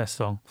was the best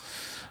song,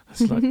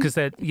 it's like, because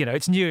they're,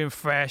 it's new and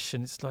fresh,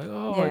 and it's like,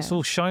 it's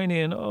all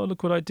shiny, and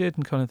look what I did,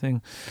 and kind of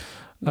thing.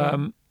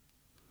 Yeah.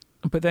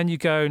 But then you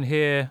go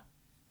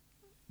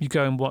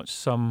and watch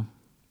some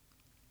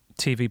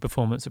TV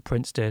performance that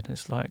Prince did, and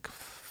it's like,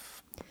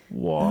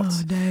 what?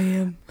 Oh,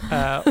 damn.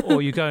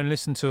 Or you go and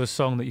listen to a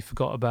song that you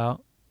forgot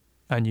about,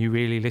 and you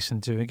really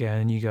listen to it again,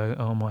 and you go,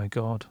 oh my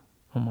God.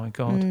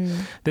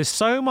 There's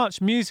so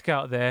much music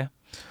out there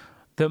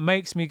that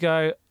makes me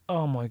go,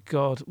 oh my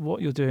God,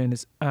 what you're doing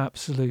is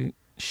absolute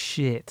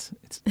shit.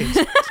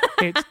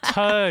 It's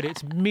turd.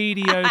 It's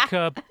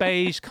mediocre,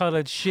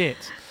 beige-coloured shit.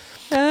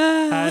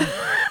 And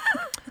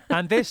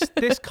this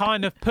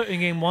kind of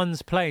putting in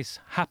one's place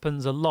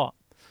happens a lot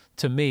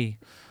to me.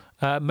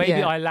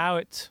 Maybe I allow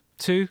it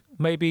to.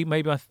 Maybe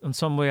in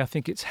some way I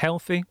think it's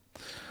healthy.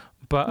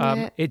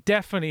 But it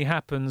definitely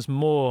happens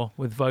more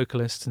with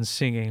vocalists and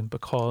singing,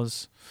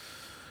 because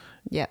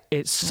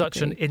it's such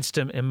an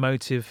instant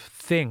emotive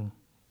thing.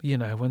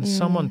 When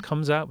someone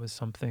comes out with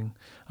something.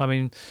 I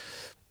mean,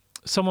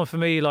 someone for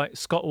me like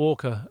Scott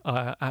Walker,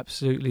 I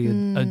absolutely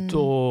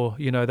adore.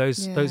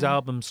 Those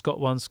albums, Scott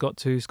 1, Scott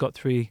 2, Scott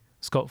 3,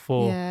 Scott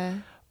 4. Yeah.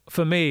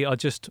 For me, are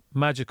just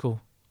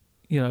magical.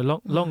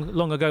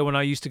 Long ago when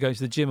I used to go to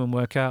the gym and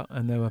work out,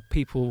 and there were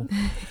people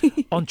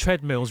on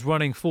treadmills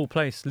running full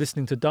pace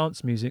listening to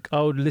dance music,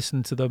 I would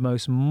listen to the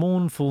most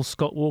mournful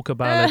Scott Walker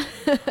ballad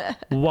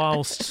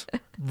whilst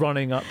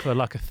running up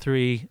like a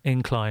 3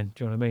 incline.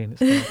 Do you know what I mean?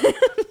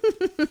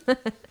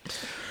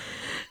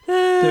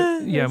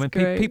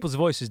 It's people's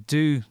voices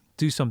do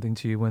something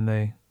to you when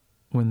they're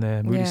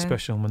really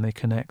special and when they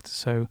connect.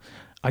 So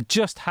I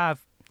just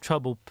have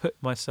trouble putting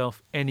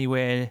myself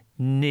anywhere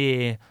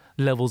near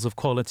levels of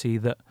quality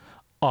that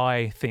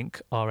I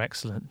think are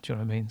excellent. Do you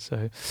know what I mean?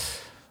 So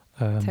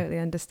totally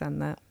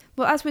understand that.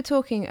 Well, as we're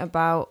talking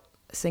about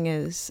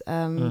singers,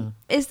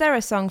 is there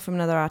a song from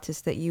another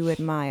artist that you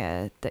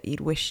admire that you'd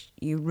wish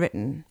you'd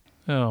written?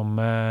 Oh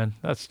man,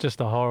 that's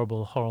just a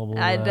horrible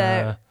I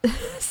know.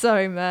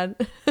 Sorry, man.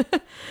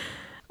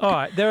 All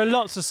right, there are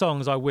lots of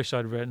songs I wish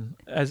I'd written,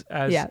 as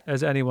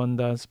anyone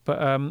does.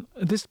 But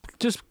this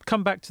just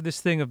come back to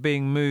this thing of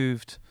being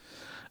moved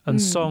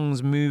and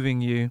songs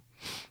moving you.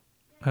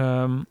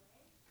 I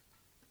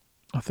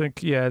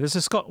think there's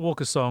a Scott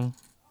Walker song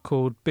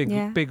called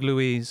Big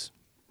Louise,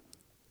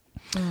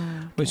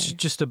 which is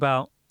just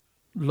about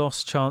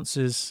lost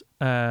chances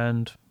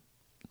and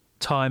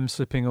time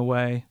slipping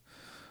away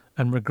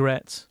and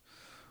regret.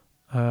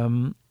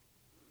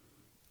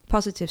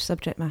 Positive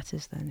subject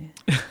matters then.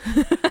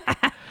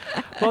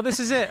 Well, this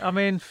is it. I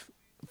mean,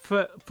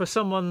 for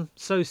someone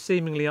so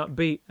seemingly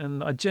upbeat,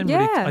 and I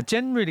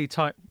generally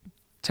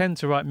tend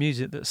to write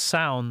music that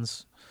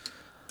sounds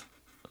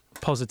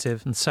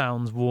positive and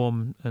sounds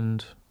warm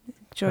and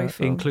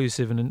joyful,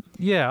 inclusive, and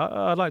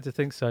I'd like to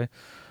think so.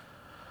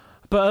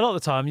 But a lot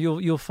of the time,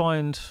 you'll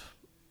find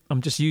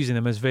I'm just using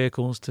them as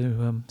vehicles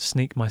to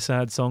sneak my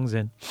sad songs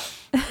in.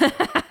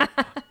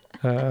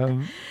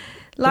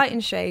 Light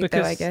and shade,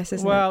 though, I guess,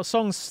 isn't it? Well,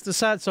 the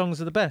sad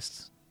songs are the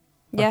best.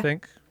 Yeah. I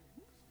think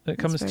it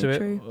comes to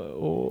it,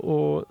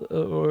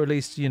 or at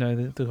least the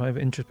kind of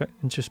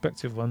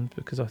introspective ones,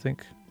 because I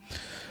think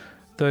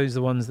those are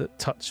the ones that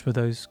touch with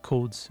those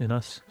chords in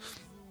us.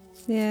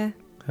 Yeah.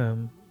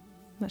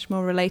 Much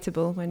more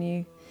relatable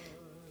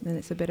then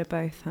it's a bit of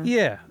both, huh?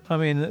 Yeah. I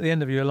mean, at the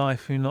end of your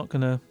life, you're not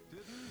going to,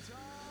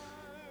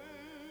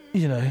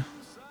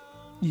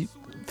 you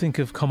think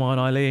of Come On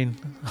Eileen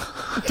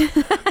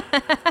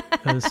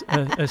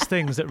as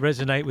things that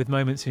resonate with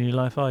moments in your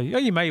life, are you? Oh,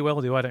 you may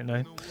well do, I don't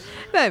know.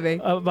 Maybe.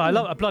 But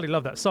I bloody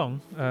love that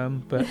song.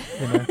 But,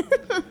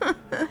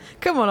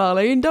 Come on,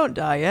 Eileen, don't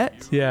die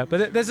yet. Yeah,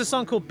 but there's a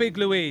song called Big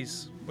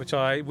Louise, which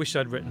I wish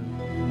I'd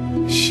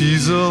written.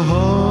 She's a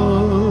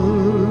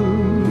haunted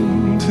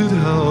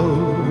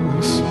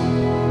house,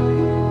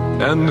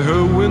 and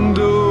her windows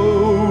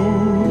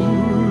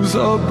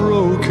are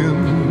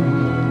broken,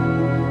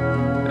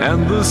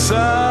 and the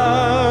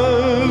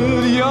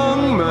sad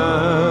young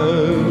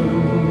man's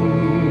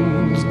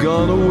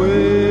gone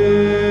away.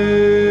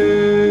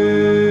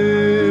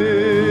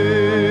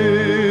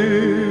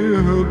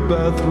 Her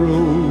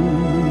bathrobe's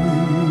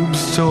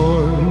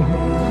torn,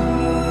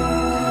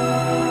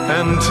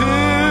 and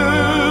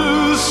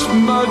tears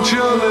smudge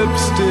her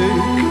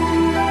lipstick,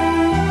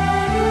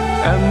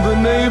 and the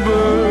neighbors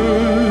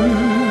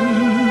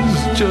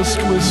just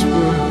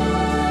whisper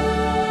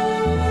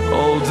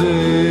all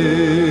day.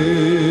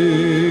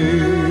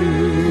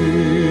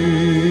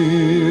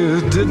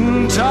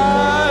 Didn't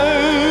time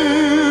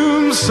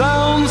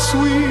sound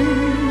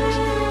sweet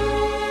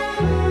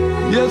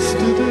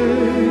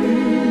yesterday?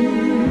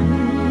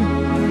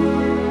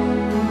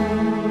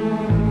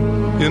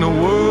 In a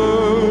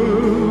world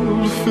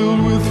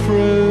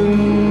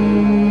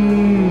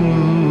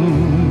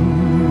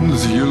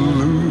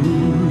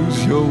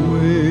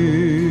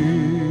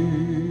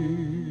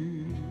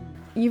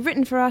You've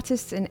written for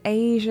artists in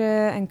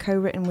Asia and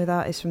co-written with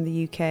artists from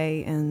the UK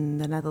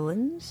and the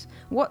Netherlands.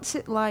 What's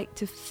it like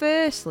to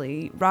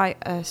firstly write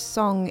a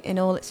song in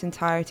all its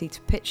entirety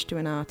to pitch to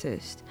an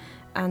artist?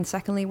 And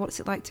secondly,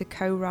 what's it like to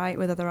co-write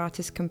with other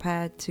artists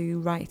compared to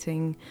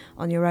writing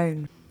on your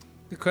own?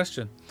 Good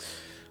question.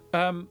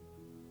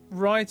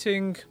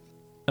 Writing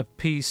a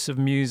piece of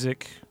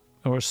music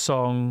or a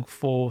song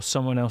for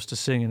someone else to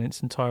sing in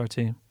its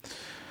entirety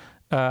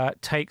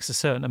takes a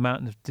certain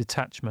amount of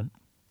detachment.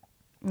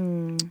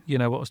 You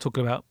know what I was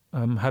talking about,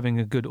 having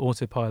a good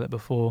autopilot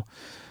before.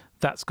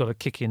 That's got to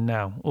kick in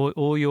now.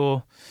 All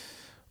your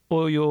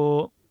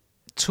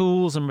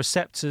tools and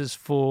receptors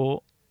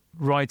for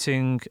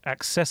writing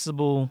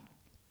accessible,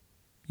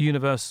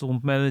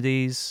 universal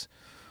melodies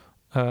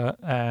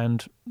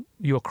and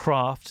your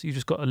craft, you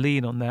just got to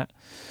lean on that.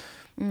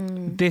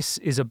 This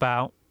is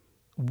about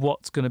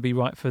what's going to be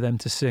right for them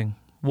to sing.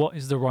 What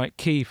is the right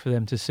key for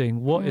them to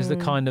sing? What is the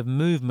kind of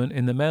movement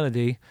in the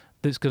melody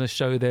that's going to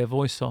show their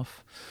voice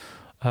off?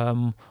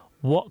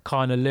 What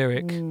kind of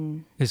lyric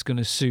is going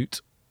to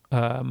suit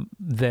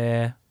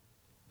their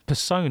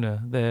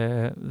persona,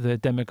 their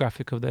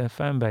demographic of their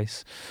fan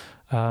base?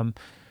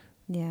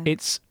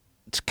 It's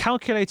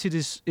calculated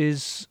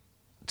is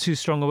too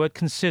strong a word.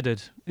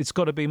 Considered. It's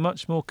got to be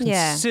much more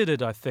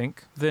considered, I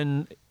think,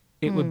 than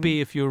it would be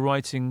if you're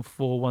writing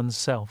for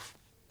oneself.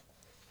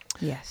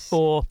 Yes.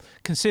 Or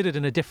considered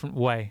in a different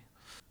way.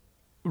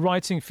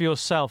 Writing for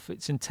yourself,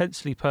 it's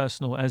intensely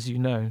personal, as you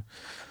know.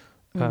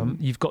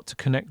 You've got to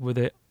connect with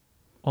it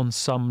on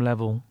some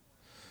level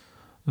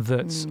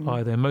that's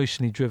either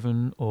emotionally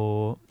driven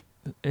or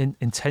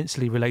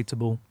intensely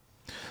relatable,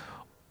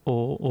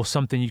 or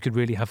something you could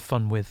really have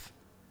fun with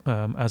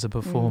as a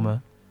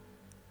performer.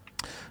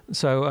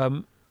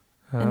 So,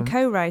 and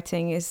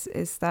co-writing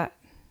is that.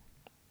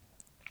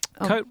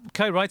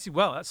 Co-writing,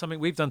 well, that's something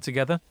we've done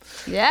together.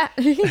 Yeah.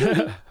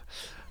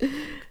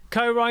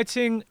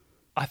 Co-writing,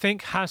 I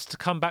think, has to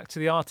come back to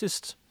the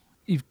artist.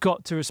 You've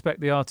got to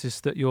respect the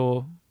artist that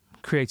you're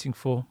creating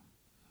for.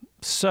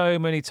 So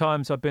many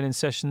times I've been in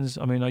sessions.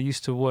 I mean, I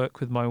used to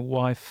work with my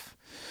wife.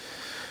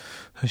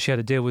 She had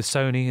a deal with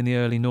Sony in the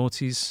early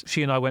noughties.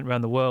 She and I went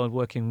around the world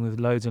working with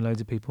loads and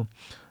loads of people,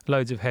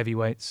 loads of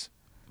heavyweights.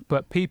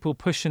 But people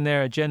pushing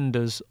their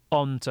agendas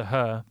onto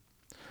her,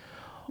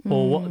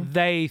 or what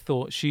they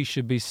thought she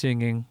should be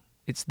singing.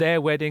 It's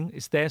their wedding,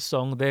 it's their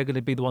song, they're going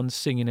to be the ones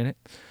singing in it.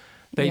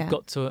 They've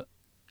got to,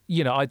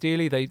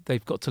 ideally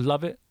they've got to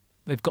love it,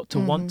 they've got to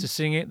want to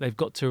sing it, they've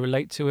got to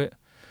relate to it.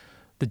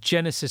 The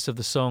genesis of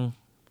the song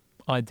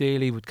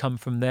ideally would come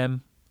from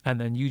them,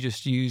 and then you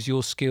just use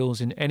your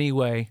skills in any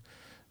way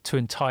to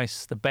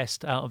entice the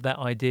best out of that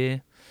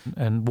idea.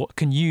 And what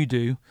can you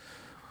do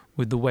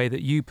with the way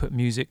that you put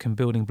music and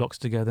building blocks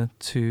together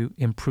to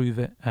improve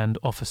it and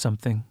offer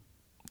something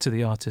to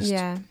the artist?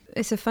 Yeah,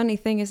 it's a funny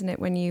thing, isn't it,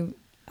 when you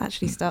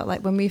actually start,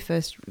 like when we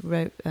first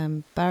wrote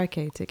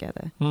Barricade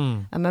together.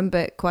 I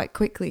remember quite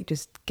quickly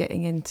just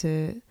getting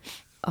into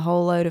a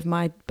whole load of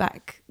my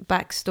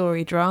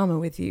backstory drama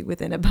with you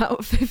within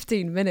about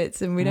 15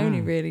 minutes, and we'd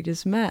only really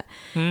just met.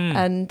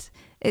 And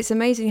it's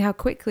amazing how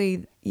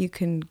quickly you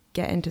can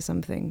get into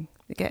something,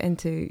 get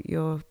into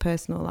your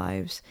personal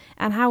lives,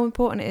 and how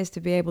important it is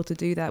to be able to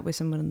do that with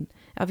someone.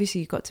 Obviously,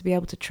 you've got to be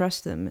able to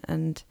trust them,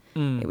 and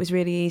it was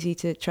really easy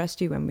to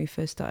trust you when we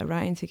first started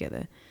writing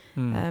together.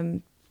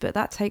 But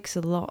that takes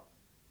a lot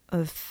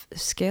of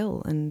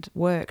skill and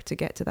work to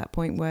get to that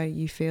point where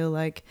you feel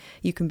like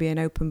you can be an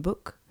open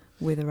book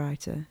with a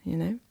writer,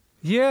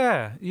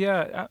 Yeah,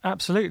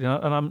 absolutely.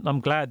 And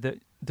I'm glad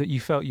that you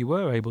felt you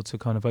were able to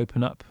kind of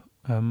open up.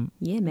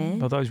 Yeah,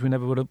 man. Otherwise, we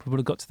never would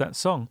have got to that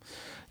song.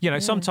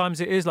 Sometimes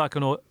it is like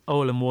an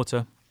oil and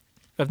water.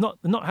 I've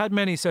not had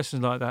many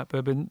sessions like that,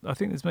 but I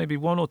think there's maybe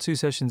one or two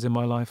sessions in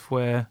my life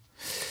where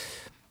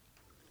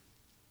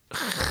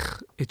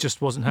it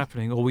just wasn't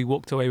happening, or we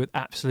walked away with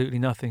absolutely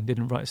nothing,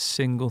 didn't write a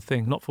single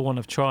thing, not for want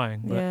of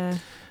trying, but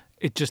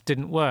it just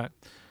didn't work.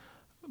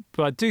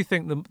 But I do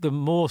think the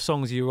more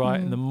songs you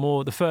write and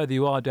the further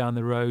you are down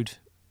the road,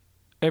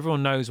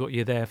 everyone knows what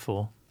you're there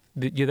for.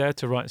 You're there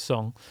to write a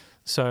song.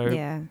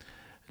 So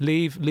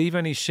leave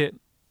any shit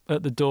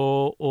at the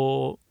door,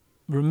 or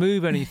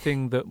remove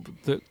anything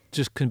that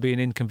just can be an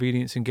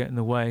inconvenience and get in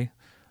the way,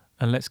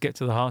 and let's get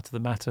to the heart of the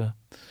matter.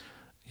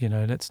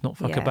 Let's not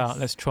fuck about.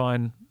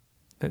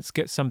 Let's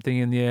get something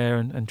in the air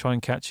and try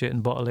and catch it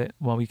and bottle it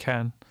while we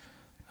can,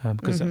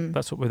 because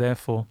that's what we're there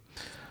for.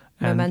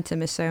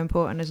 Momentum is so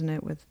important, isn't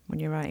it, when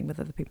you're writing with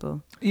other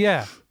people?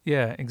 Yeah,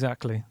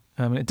 exactly.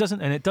 It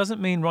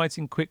doesn't mean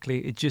writing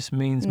quickly. It just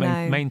means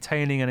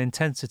maintaining an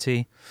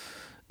intensity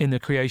in the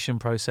creation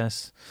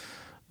process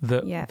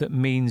that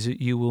means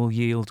that you will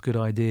yield good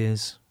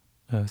ideas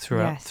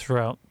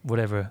throughout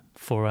whatever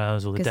 4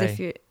 hours or the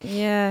day.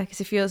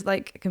 Because if you're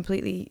like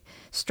completely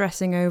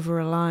stressing over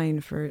a line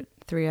for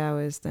 3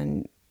 hours,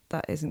 then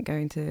that isn't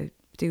going to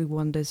do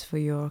wonders for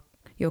your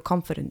your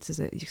confidence,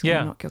 is it? You're just going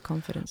to knock your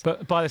confidence.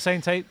 But by the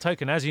same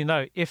token, as you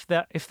know, if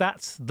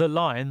that's the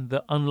line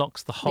that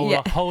unlocks the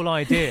whole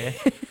idea,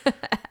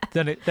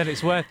 then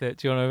it's worth it.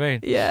 Do you know what I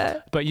mean?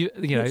 Yeah. But you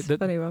know,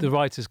 the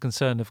writers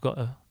concerned have got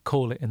to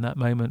call it in that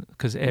moment,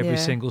 because every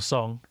single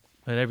song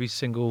and every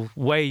single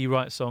way you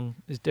write a song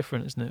is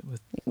different, isn't it?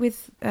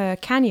 With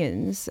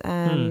Canyons,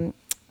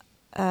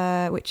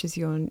 which is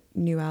your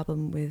new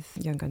album with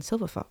Young Gun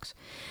Silver Fox.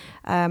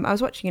 I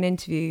was watching an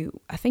interview.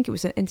 I think it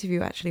was an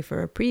interview actually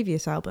for a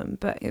previous album,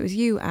 but it was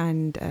you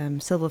and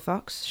Silver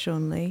Fox,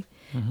 Sean Lee,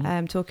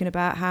 talking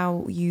about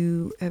how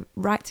you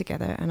write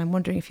together. And I'm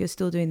wondering if you're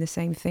still doing the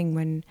same thing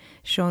when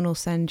Sean will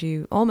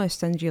almost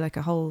send you like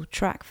a whole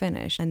track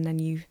finish, and then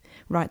you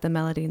write the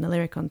melody and the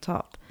lyric on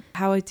top.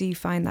 How do you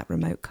find that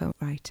remote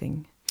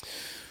co-writing?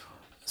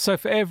 So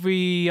for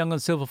every Young Gun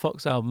Silver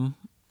Fox album,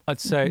 I'd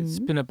say it's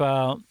been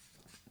about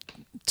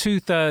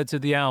 2/3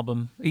 of the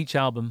album. Each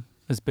album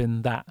has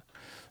been that.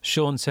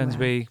 Sean sends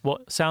me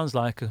what sounds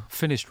like a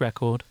finished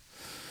record,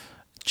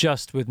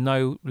 just with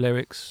no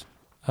lyrics,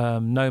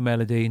 no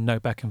melody, no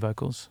backing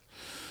vocals.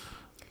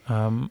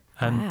 So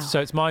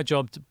it's my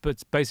job to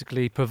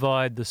basically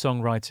provide the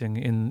songwriting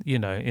in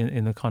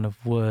the kind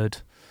of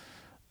word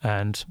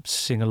and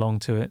sing along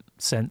to it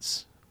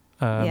sense,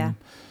 and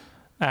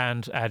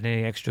add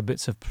any extra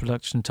bits of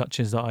production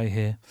touches that I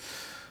hear.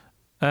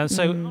 And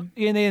so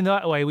in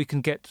that way, we can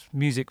get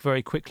music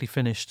very quickly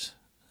finished.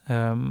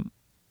 Canyons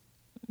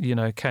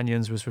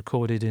was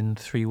recorded in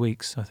 3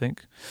 weeks, I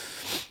think,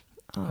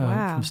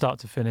 from start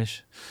to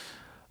finish.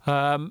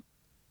 But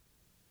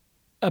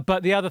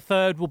the other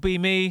third will be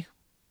me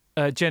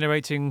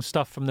generating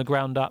stuff from the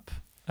ground up,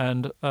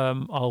 and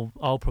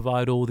I'll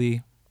provide all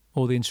the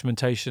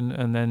instrumentation,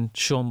 and then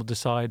Sean will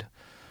decide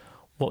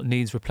what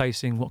needs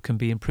replacing, what can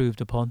be improved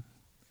upon.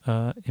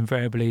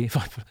 Invariably,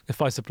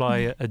 if I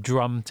supply a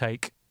drum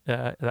take,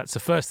 that's the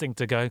first thing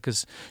to go,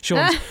 because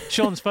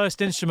Sean's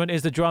first instrument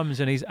is the drums,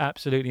 and he's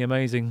absolutely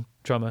amazing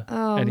drummer.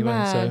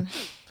 Man.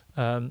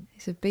 So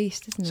he's a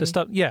beast, isn't he? So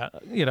stuff,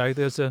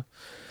 there's a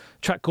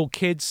track called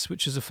Kids,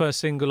 which is the first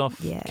single off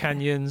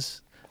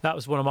Canyons. That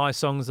was one of my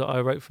songs that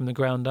I wrote from the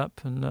ground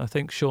up, and I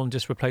think Sean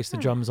just replaced the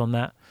drums on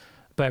that.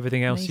 But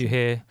everything else you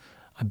hear,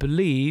 I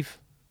believe,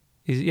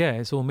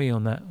 it's all me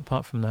on that,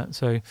 apart from that.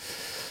 So,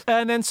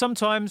 and then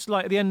sometimes,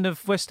 like at the end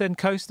of West End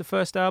Coast, the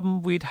first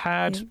album, we'd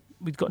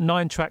got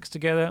 9 tracks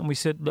together, and we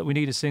said, look, we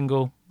need a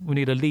single, we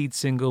need a lead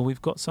single.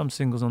 We've got some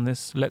singles on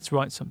this. Let's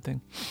write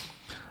something.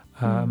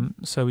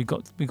 So we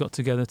got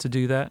together to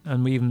do that,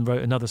 and we even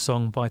wrote another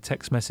song by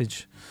text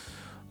message,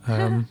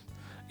 in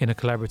a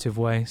collaborative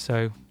way.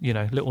 So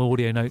little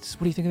audio notes.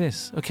 What do you think of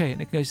this? Okay,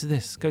 and it goes to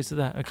this, goes to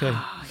that. Okay.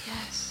 Oh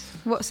yes.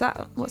 What's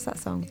that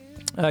song?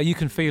 You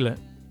Can Feel It.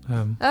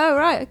 Oh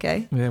right,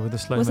 okay. Yeah, with the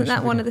slow. Wasn't that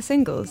video. one of the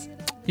singles?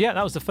 Yeah,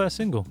 that was the first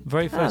single,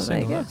 very first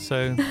single.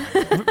 So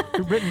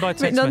written by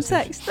text. Written on message.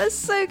 text. That's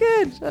so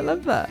good. I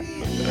love that.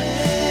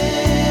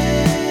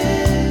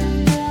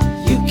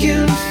 You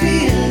can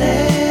feel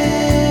it.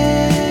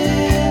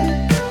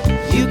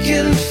 You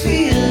can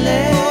feel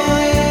it.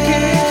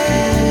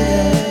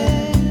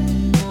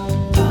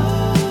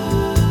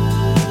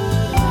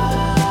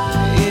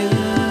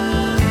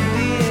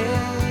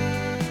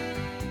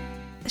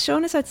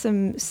 Sean has had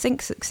some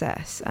sync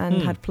success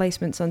and had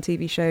placements on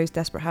TV shows,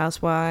 Desperate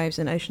Housewives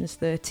and Ocean's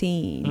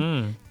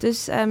 13.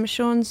 Does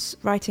Sean's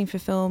writing for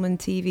film and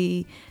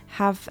TV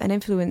have an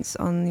influence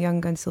on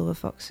Young Gun Silver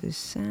Fox's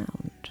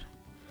sound?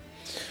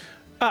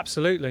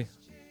 Absolutely.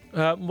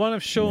 One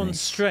of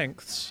Sean's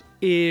strengths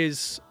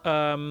is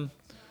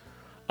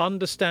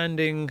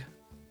understanding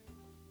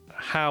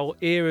how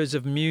eras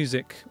of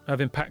music have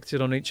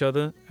impacted on each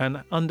other,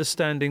 and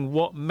understanding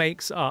what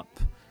makes up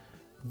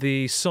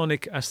the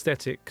sonic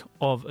aesthetic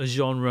of a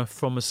genre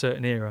from a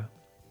certain era.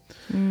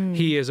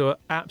 He is an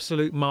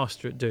absolute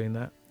master at doing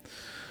that.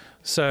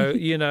 So,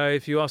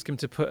 if you ask him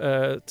to put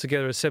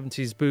together a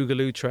 70s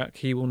boogaloo track,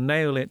 he will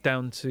nail it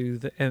down to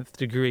the nth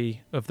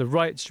degree of the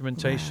right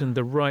instrumentation,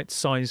 the right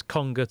size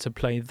conga to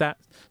play that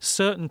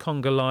certain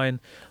conga line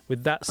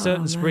with that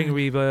certain spring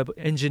reverb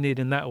engineered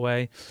in that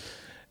way.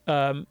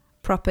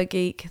 Proper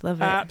geek,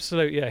 love it.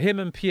 Absolutely, yeah. Him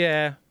and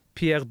Pierre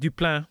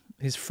Duplain,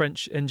 his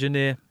French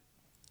engineer,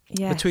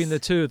 between the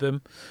two of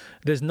them,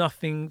 there's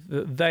nothing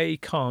that they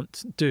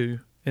can't do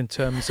in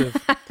terms of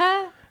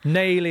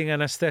nailing an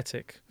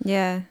aesthetic.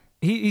 Yeah.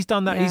 He's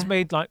done that. Yeah. He's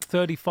made like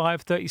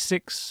 35,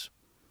 36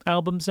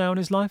 albums now in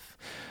his life.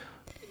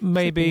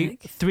 Maybe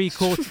three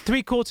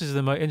quarters of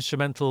them are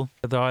instrumental.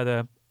 They're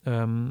either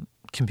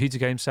computer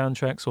game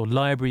soundtracks or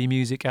library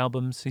music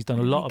albums. He's done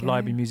a lot of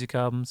library music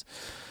albums.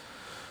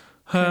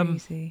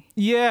 Crazy.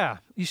 Yeah,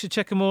 you should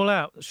check them all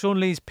out. Sean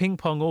Lee's Ping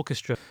Pong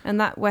Orchestra.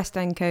 And that West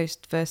End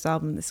Coast first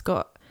album that's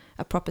got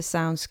a proper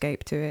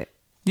soundscape to it.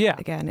 Yeah.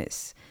 Again,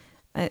 it's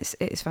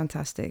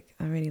fantastic.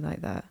 I really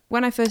like that.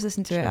 When I first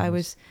listened to it,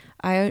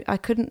 I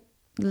couldn't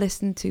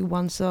listen to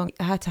one song.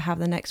 I had to have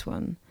the next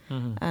one.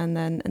 And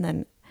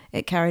then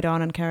it carried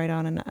on, and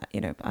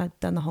I'd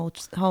done the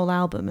whole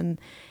album, and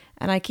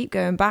I keep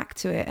going back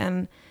to it,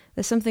 and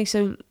there's something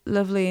so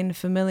lovely and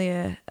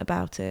familiar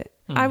about it.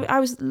 I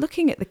was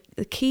looking at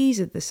the keys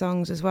of the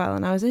songs as well,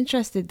 and I was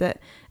interested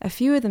that a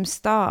few of them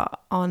start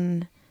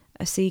on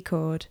a C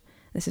chord.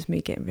 This is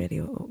me getting really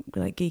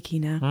like geeky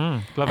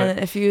now. Love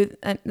it.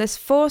 And there's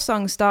 4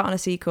 songs start on a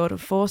C chord and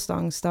 4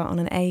 songs start on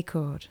an A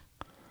chord.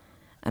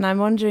 And I'm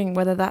wondering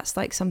whether that's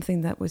like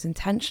something that was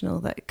intentional,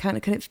 that kind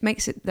of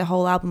makes it the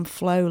whole album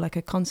flow like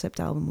a concept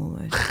album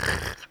almost.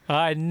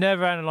 I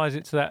never analysed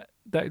it to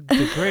that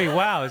degree.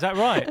 Wow, is that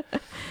right?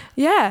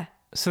 Yeah.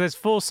 So there's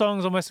 4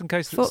 songs on Western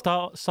Coast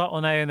that start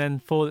on A and then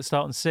 4 that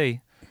start on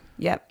C.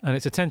 Yep. And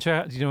it's a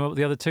 10-track. Do you know what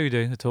the other 2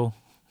 do at all?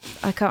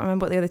 I can't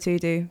remember what the other 2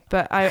 do,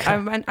 but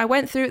I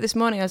went through it this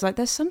morning. I was like,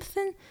 there's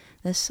something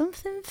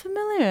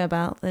familiar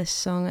about this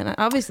song, and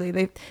obviously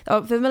they're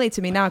familiar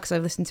to me now because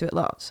I've listened to it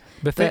lots.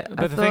 But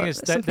the thing is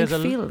that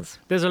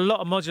there's a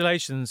lot of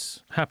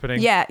modulations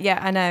happening. Yeah,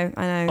 I know.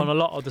 On a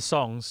lot of the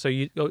songs, so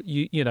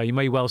you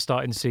may well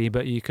start in C,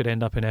 but you could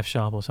end up in F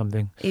sharp or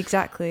something.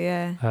 Exactly.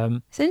 Yeah.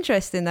 It's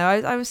interesting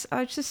though.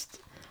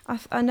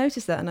 I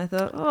noticed that and I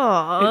thought,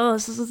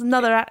 this is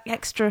another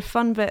extra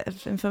fun bit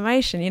of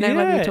information. When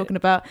we were talking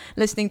about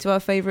listening to our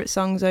favourite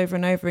songs over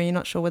and over and you're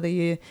not sure whether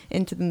you're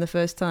into them the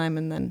first time,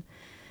 and then...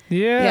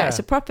 Yeah,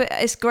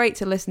 it's great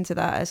to listen to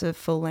that as a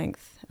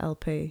full-length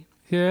LP.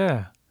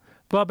 Yeah.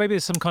 Well, maybe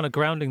there's some kind of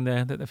grounding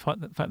there, that the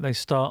fact they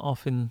start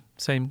off in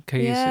same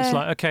keys. Yeah. It's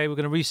like, okay, we're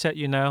going to reset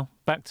you now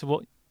back to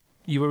what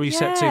you were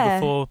reset to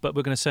before, but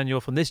we're going to send you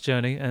off on this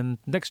journey, and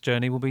next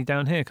journey will be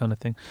down here, kind of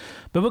thing.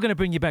 But we're going to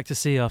bring you back to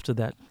C after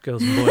that,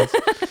 girls and boys.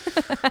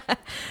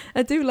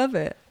 I do love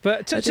it.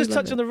 But just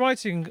touch on the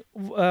writing.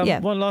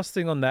 One last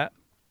thing on that.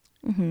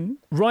 Mm-hmm.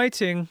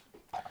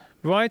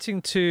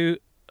 Writing to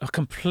a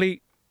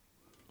complete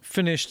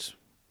finished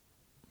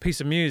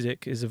piece of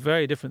music is a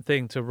very different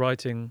thing to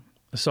writing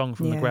a song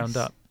from the ground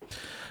up.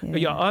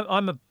 Yeah,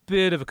 I'm a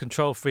bit of a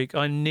control freak.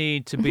 I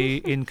need to be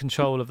in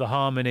control of the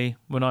harmony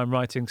when I'm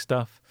writing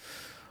stuff.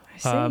 I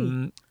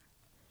see.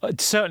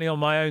 Certainly on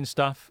my own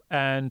stuff,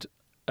 and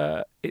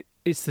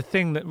it's the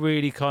thing that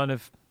really kind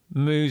of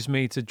moves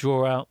me to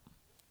draw out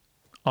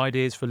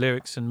ideas for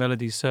lyrics and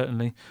melodies,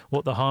 certainly,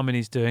 what the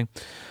harmony's doing.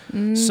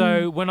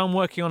 So when I'm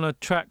working on a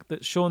track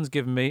that Sean's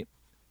given me,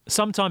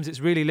 sometimes it's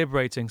really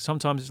liberating.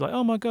 Sometimes it's like,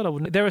 oh my God, I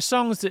wouldn't. There are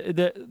songs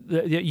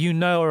that you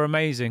know are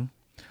amazing,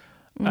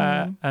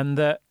 and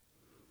that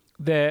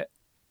they're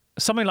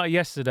something like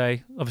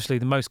Yesterday, obviously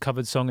the most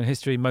covered song in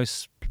history,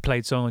 most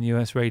played song on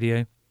US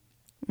radio.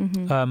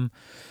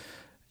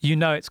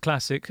 It's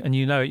classic, and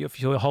you know it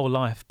for your whole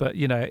life. But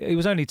it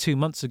was only 3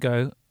 months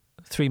ago,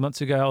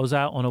 I was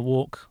out on a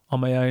walk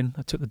on my own.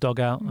 I took the dog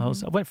out.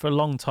 I went for a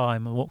long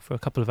time. I walked for a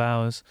couple of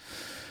hours.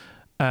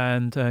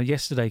 And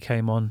Yesterday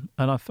came on,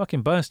 and I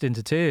fucking burst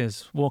into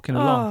tears walking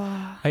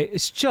along.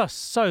 It's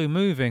just so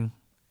moving.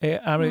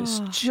 It's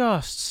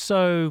just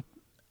so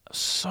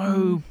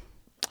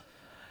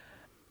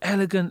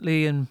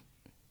elegantly and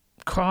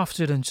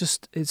crafted, and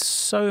just it's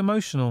so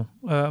emotional.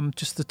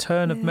 Just the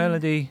turn of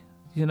melody,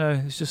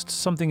 it's just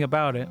something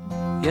about it.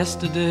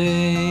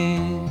 Yesterday,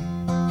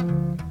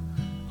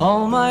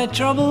 all my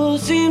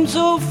troubles seem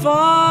so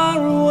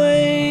far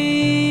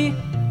away.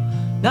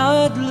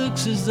 Now it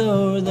looks as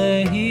though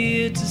they're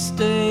here to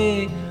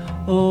stay.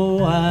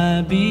 Oh,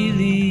 I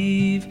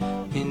believe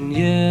in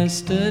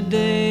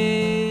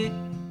yesterday.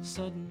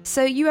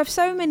 So you have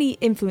so many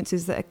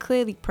influences that are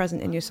clearly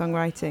present in your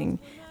songwriting.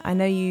 I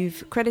know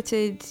you've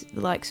credited the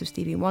likes of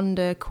Stevie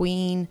Wonder,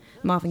 Queen,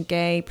 Marvin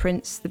Gaye,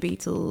 Prince, the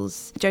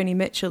Beatles, Joni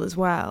Mitchell as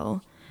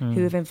well,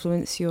 who have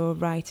influenced your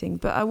writing.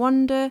 But I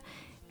wonder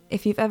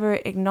if do you ever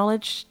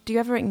acknowledge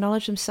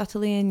them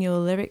subtly in your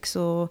lyrics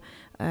or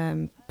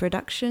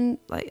production?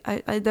 Like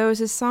there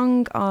was a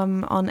song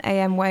on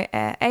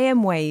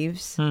AM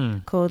Waves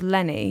called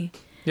Lenny.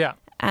 Yeah.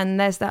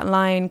 And there's that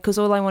line, because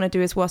all I want to do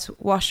is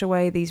wash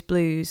away these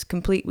blues,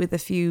 complete with a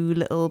few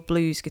little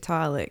blues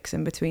guitar licks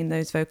in between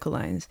those vocal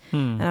lines.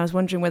 And I was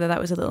wondering whether that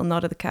was a little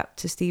nod of the cap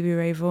to Stevie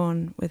Ray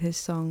Vaughan with his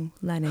song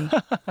Lenny.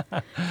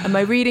 Am I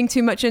reading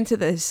too much into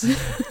this?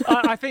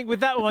 I think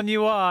with that one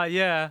you are,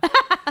 yeah.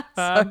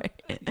 Sorry.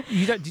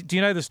 Do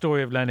you know the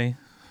story of Lenny?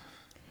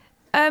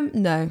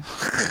 No.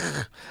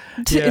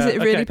 Is it a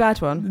really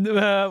bad one?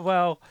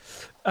 Well,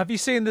 have you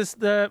seen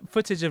the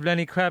footage of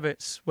Lenny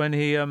Kravitz when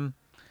he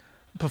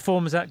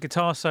performs that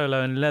guitar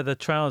solo in leather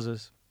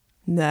trousers?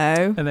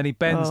 No. And then he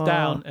bends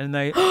down, and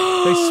they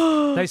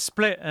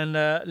split, and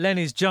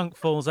Lenny's junk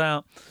falls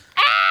out.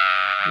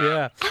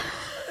 Yeah.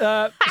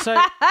 So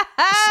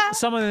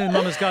someone in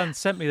Mama's Gun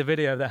sent me the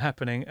video of that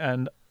happening,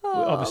 and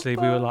obviously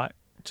we were like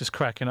just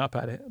cracking up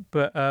at it.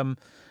 But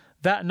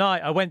that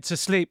night I went to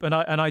sleep, and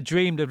I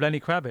dreamed of Lenny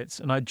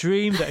Kravitz, and I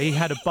dreamed that he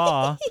had a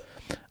bar.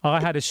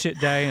 I had a shit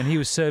day, and he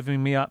was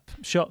serving me up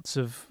shots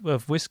of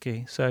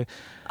whiskey. So,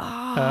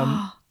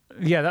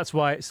 yeah, that's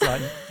why it's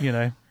like,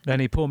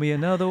 Lenny, pour me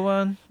another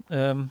one,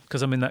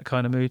 because I'm in that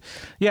kind of mood.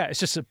 Yeah, it's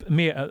just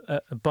me at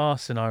a bar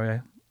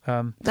scenario.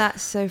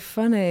 That's so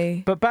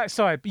funny. But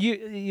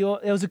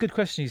it was a good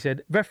question. You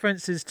said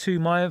references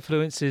to my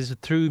influences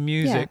through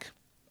music. Yeah.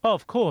 Oh,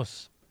 of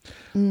course.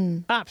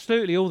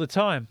 Absolutely, all the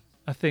time.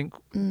 I think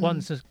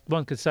one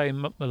could say a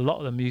lot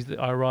of the music that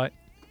I write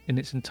in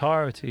its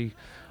entirety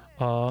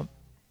are,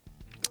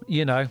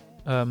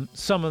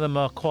 some of them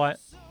are quite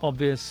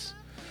obvious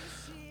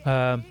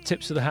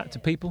tips of the hat to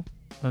people.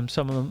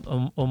 Some of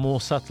them are more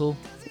subtle.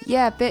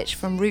 Yeah, Bitch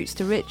from Roots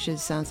to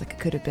Riches sounds like it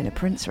could have been a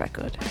Prince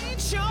record.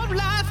 Ain't your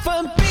life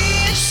a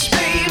bitch,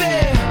 baby?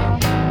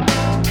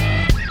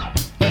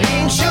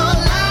 Ain't your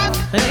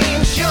life,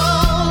 ain't your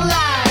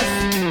life.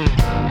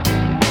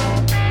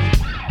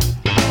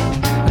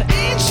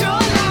 Ain't your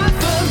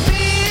life a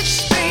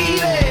bitch,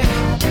 baby?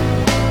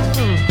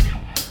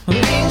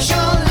 Ain't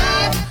your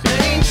life,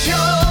 ain't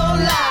your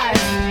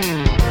life.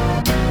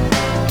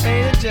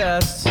 Ain't it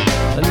just?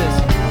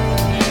 Listen.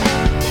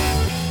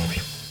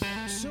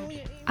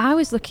 I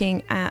was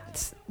looking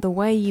at the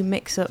way you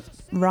mix up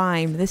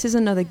rhyme. This is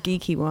another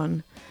geeky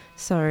one.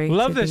 Sorry.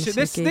 Love to this be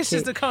shit. so This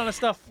is geeky. the kind of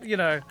stuff,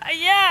 Yeah.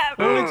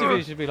 all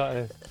interviews should be like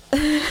this.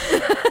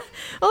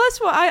 Well, that's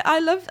what I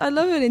love. I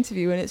love an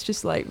interview when it's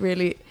just like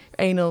really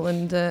anal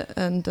and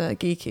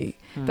geeky.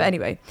 But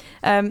anyway,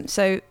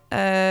 so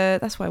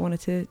that's why I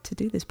wanted to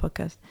do this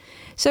podcast.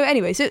 So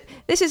anyway, so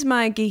this is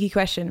my geeky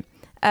question.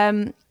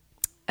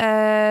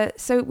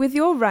 So with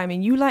your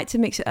rhyming, you like to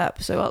mix it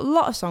up. So a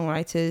lot of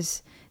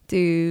songwriters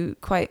do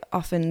quite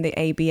often the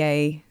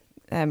ABA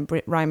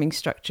rhyming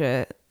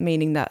structure,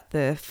 meaning that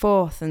the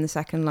fourth and the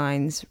second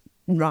lines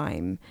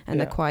rhyme, and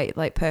they're quite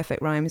like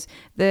perfect rhymes.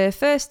 The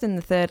first and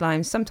the third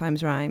lines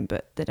sometimes rhyme,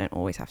 but they don't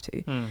always have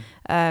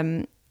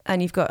to.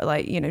 And you've got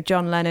like,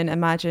 John Lennon,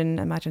 imagine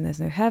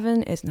there's no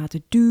heaven, isn't how to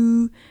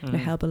do, no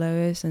hell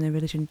below us, and no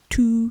religion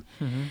too.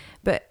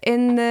 But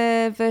in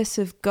the verse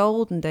of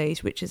Golden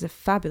Days, which is a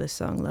fabulous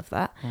song, love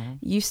that,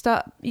 you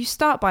start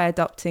by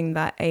adopting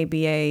that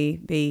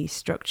ABAB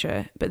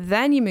structure, but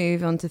then you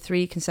move on to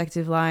 3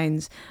 consecutive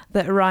lines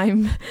that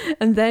rhyme,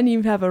 and then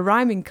you have a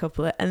rhyming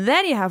couplet, and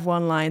then you have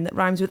one line that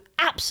rhymes with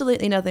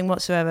absolutely nothing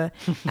whatsoever,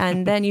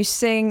 and then you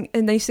sing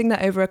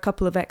that over a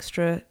couple of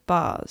extra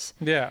bars.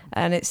 Yeah.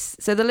 And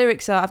so the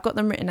lyrics are, I've got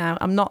them written out.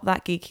 I'm not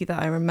that geeky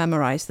that I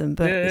memorize them,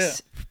 but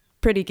it's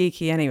pretty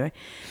geeky anyway.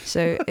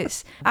 So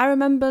it's, I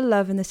remember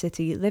love in the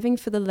city, living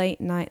for the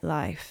late night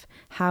life,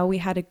 how we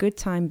had a good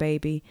time,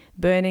 baby,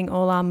 burning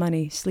all our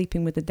money,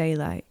 sleeping with the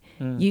daylight.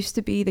 Used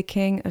to be the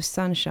king of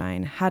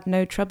sunshine, had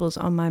no troubles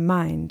on my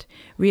mind,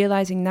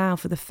 realizing now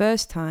for the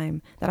first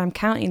time that I'm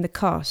counting the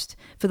cost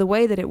for the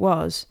way that it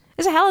was.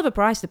 It's a hell of a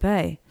price to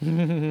pay.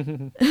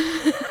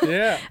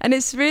 Yeah. And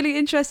it's really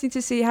interesting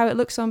to see how it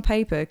looks on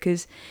paper,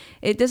 because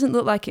it doesn't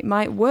look like it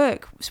might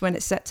work when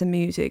it's set to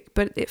music,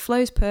 but it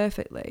flows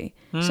perfectly.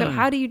 So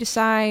how do you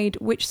decide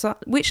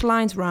which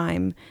lines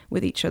rhyme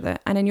with each other?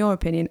 And in your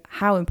opinion,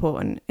 how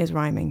important is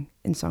rhyming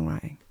in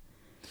songwriting?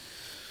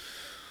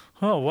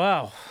 Oh,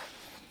 wow.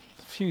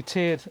 A few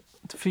tears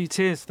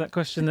to that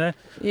question there.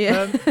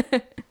 Yeah.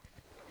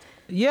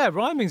 Yeah,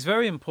 rhyming's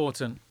very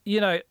important.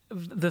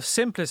 The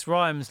simplest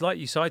rhymes, like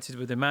you cited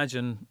with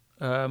Imagine,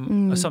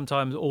 are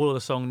sometimes all the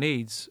song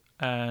needs.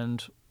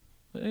 And,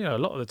 a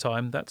lot of the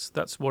time,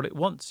 that's what it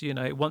wants.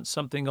 It wants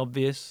something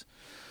obvious.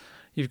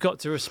 You've got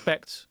to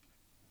respect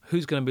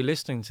who's going to be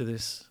listening to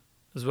this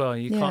as well.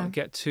 You can't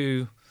get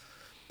too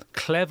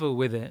clever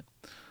with it.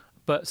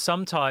 But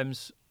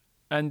sometimes,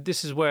 and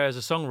this is where as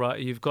a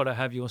songwriter, you've got to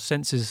have your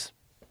senses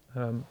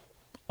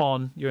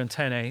on, your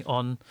antennae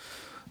on,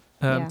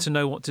 to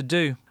know what to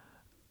do.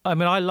 I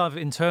mean, I love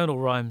internal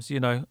rhymes,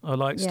 I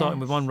like starting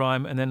with one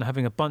rhyme and then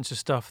having a bunch of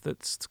stuff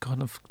that's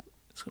kind of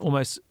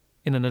almost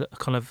in a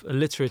kind of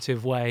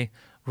alliterative way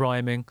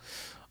rhyming,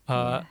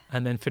 and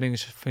then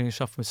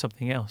finish off with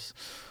something else.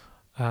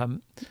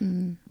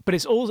 But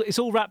it's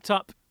all wrapped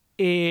up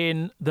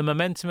in the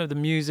momentum of the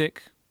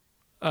music,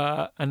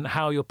 and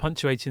how you're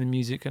punctuating the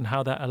music and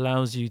how that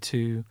allows you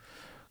to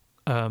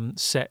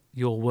set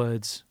your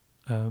words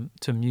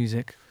to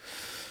music.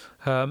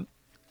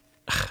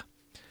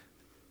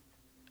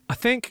 I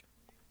think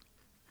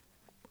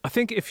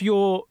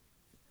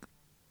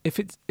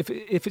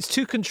if it's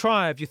too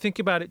contrived, you think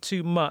about it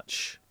too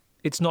much,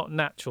 it's not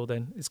natural.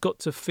 Then it's got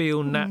to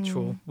feel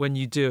natural when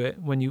you do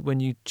it. When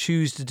you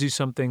choose to do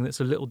something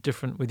that's a little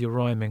different with your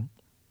rhyming.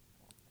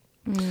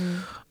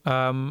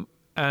 And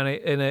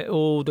it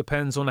all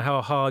depends on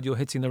how hard you're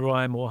hitting the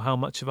rhyme, or how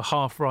much of a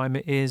half rhyme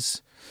it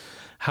is,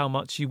 how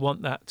much you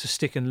want that to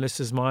stick in the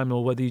listener's mind,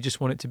 or whether you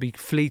just want it to be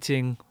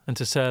fleeting and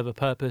to serve a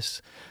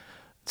purpose.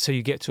 So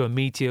you get to a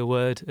meatier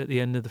word at the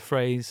end of the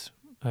phrase.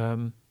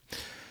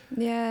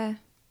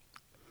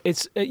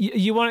 It's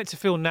you want it to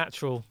feel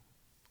natural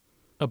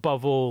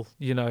above all.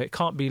 It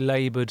can't be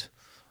laboured,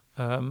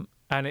 and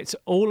it's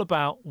all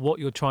about what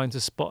you're trying to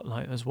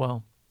spotlight as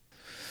well.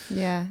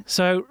 Yeah.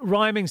 So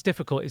rhyming's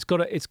difficult. It's got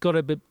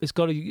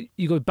to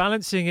you go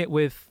balancing it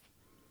with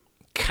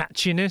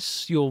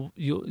catchiness, your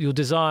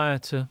desire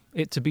to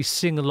it to be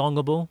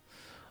sing-alongable.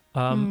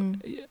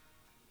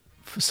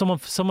 For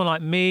someone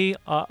like me,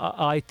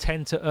 I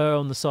tend to err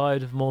on the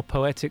side of more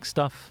poetic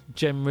stuff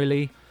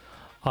generally.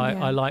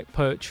 I like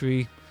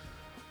poetry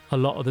a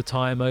lot of the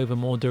time over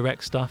more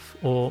direct stuff,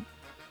 or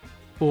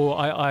or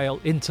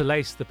I'll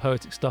interlace the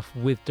poetic stuff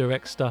with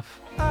direct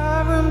stuff.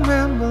 I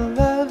remember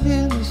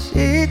loving the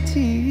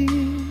city,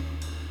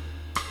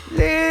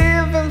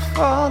 living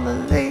for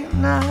the late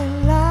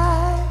night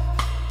life.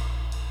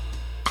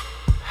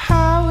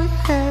 How we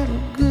had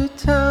a good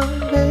time,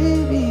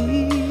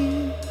 baby.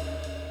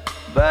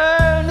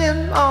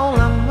 Burning all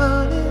our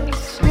money,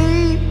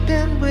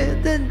 sleeping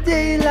with the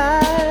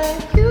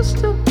daylight. Used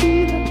to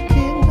be the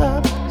king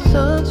of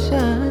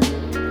sunshine.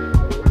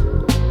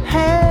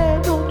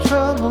 Had no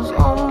troubles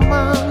on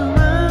my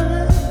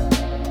mind.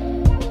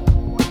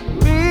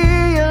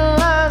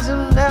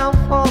 Realizing now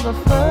for the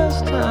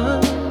first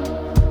time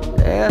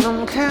that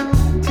I'm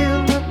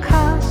counting the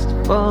cost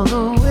for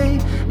the way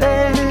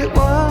that it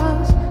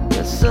was.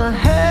 It's a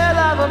hell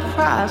of a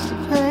price to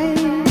pay.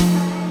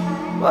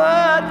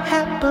 What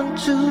happened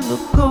to the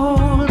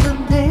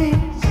golden days?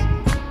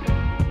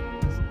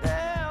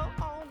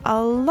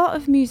 A lot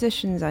of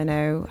musicians I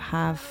know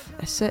have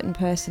a certain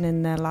person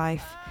in their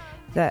life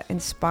that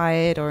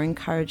inspired or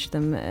encouraged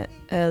them at an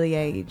early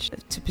age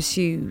to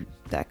pursue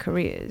their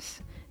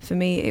careers. For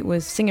me, it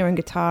was singer and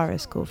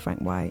guitarist called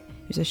Frank White.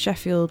 He was a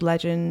Sheffield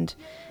legend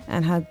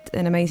and had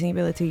an amazing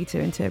ability to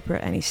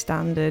interpret any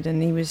standard,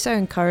 and he was so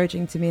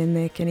encouraging to me and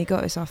Nick, and he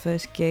got us our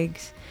first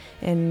gigs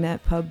in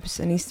pubs,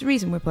 and he's the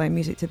reason we're playing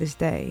music to this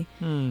day.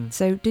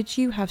 So did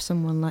you have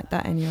someone like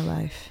that in your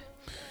life?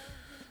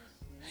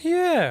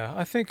 Yeah,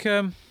 I think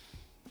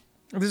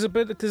there's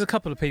a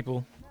couple of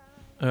people.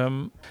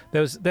 There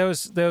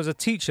was a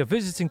teacher,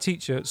 visiting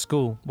teacher at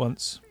school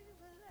once,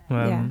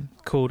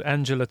 called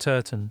Angela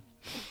Turton.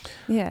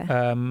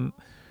 Yeah.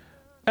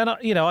 And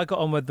I got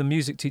on with the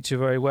music teacher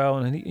very well,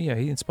 and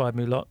he inspired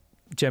me a lot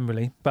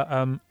generally.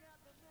 But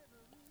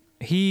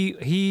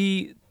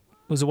he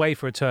was away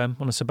for a term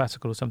on a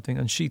sabbatical or something,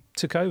 and she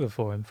took over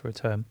for him for a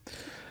term.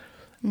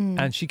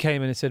 And she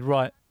came in and said,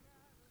 "Right,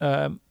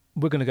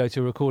 we're going to go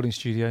to a recording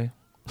studio."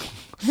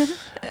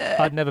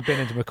 I'd never been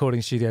into a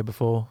recording studio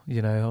before.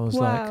 I was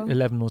like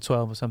 11 or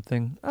 12 or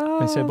something.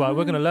 They said, "Right,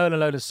 we're going to learn a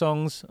load of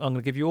songs. I'm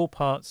going to give you all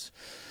parts.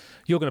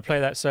 You're going to play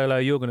that solo,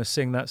 you're going to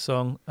sing that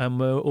song, and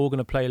we're all going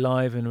to play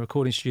live in a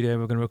recording studio.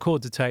 We're going to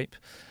record the tape,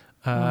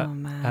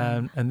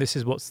 and this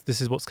is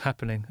what's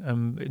happening."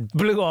 It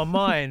blew our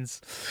minds.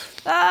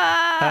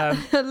 I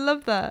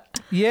love that.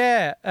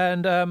 Yeah,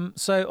 and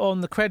so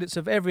on the credits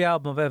of every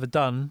album I've ever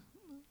done,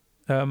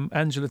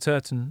 Angela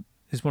Turton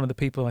is one of the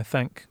people I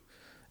thank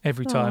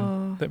every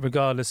time. That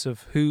regardless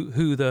of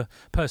who the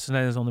person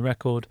is on the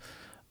record,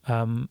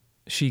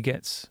 she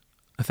gets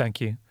a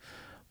thank you.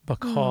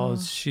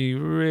 Because she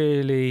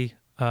really,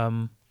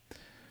 I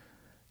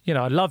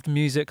loved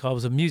music. I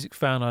was a music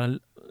fan. I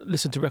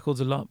listened to records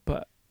a lot,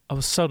 but I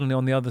was suddenly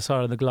on the other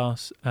side of the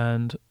glass,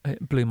 and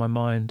it blew my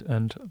mind.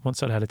 And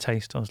once I'd had a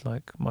taste, I was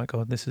like, "My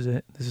God, this is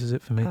it. This is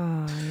it for me."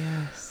 Oh,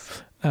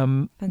 yes.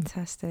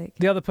 Fantastic.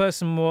 The other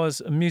person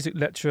was a music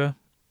lecturer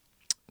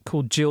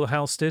called Jill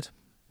Halstead.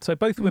 So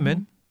both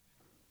women.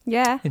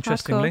 Yeah.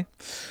 Interestingly.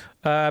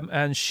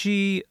 And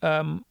she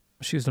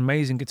was an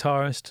amazing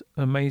guitarist,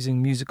 an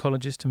amazing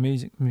musicologist, a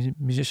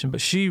musician,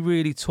 but she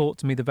really taught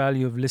to me the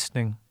value of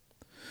listening.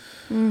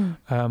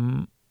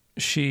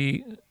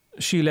 She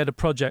led a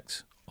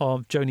project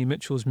of Joni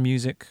Mitchell's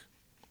music,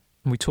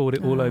 and we toured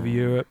it all over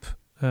Europe.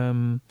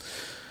 And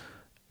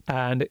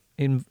it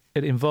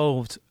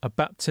involved a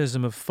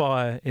baptism of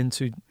fire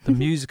into the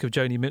music of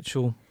Joni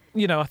Mitchell.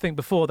 I think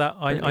before that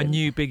I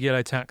knew Big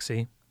Yellow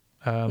Taxi.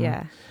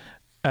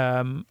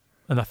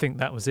 And I think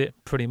that was it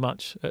pretty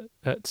much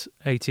at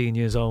 18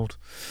 years old.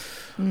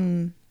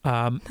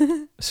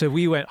 So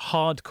we went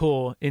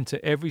hardcore into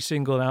every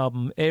single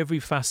album, every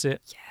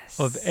facet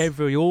of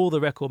all the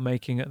record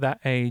making at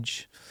that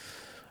age.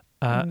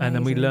 And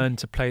then we learned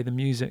to play the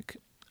music.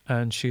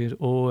 And she'd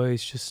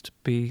always just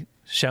be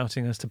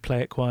shouting us to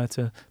play it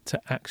quieter,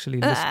 to actually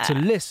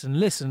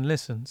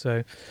listen.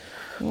 So,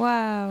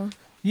 wow.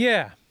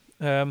 Yeah.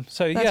 That's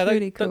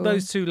really cool.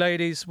 Those two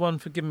ladies, one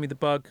for giving me the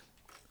bug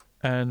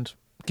and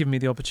giving me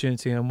the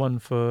opportunity, and one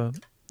for,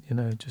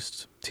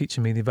 just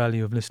teaching me the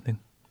value of listening.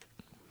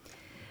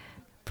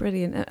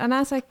 Brilliant. And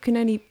as I can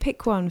only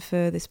pick one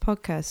for this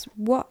podcast,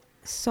 what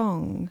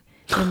song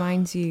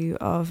reminds you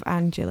of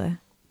Angela?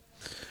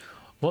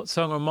 What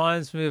song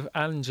reminds me of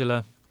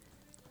Angela?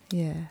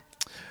 Yeah.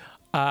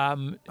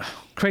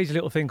 Crazy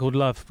Little Thing Called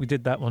Love. We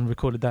did that one,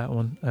 recorded that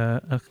one,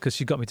 because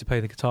she got me to play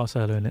the guitar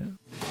solo in it.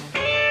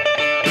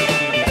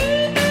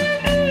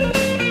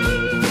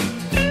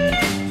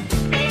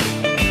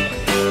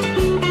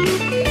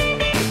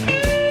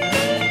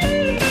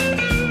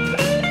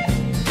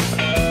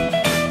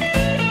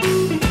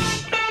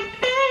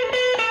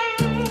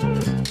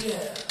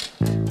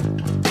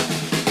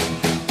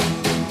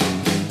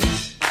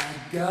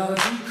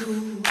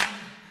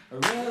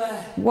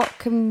 What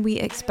can we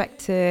expect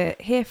to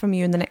hear from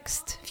you in the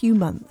next few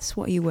months?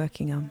 What are you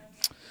working on?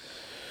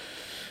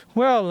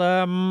 Well,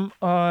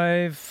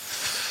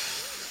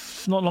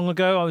 not long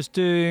ago I was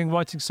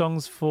writing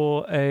songs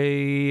for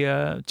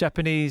a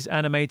Japanese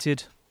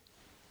animated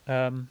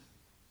anime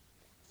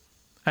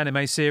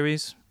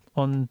series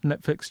on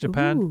Netflix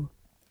Japan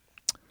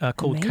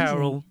called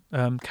amazing.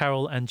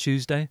 Carol and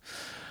Tuesday,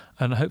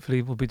 and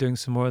hopefully we'll be doing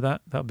some more of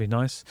that. That would be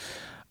nice.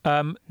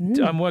 I'm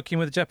working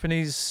with a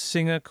Japanese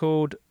singer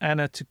called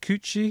Anna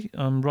Takuchi.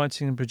 I'm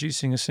writing and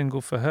producing a single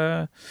for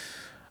her.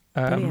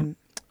 Brilliant.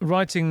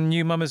 Writing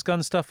new Mama's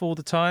Gun stuff all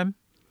the time.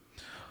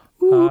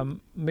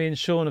 Me and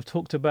Sean have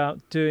talked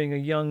about doing a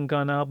Young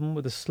Gun album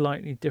with a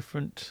slightly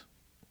different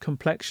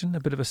complexion, a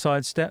bit of a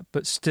sidestep,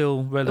 but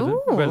still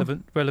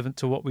relevant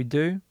to what we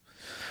do.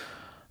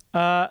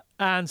 And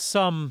at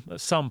some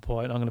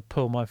point, I'm going to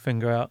pull my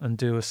finger out and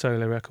do a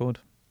solo record.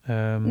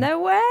 No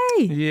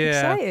way!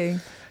 Yeah,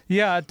 Exciting.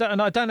 Yeah,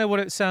 I don't know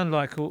what it sounds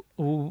like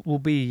will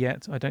be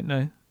yet. I don't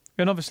know.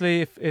 And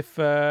obviously, if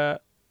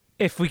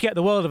we get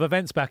the world of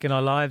events back in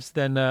our lives,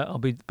 then I'll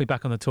be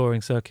back on the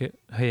touring circuit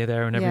here,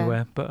 there, and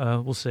everywhere.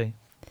 But we'll see.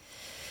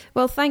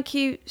 Well, thank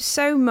you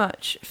so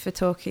much for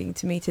talking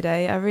to me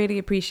today. I really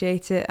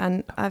appreciate it,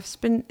 and it's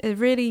been a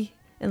really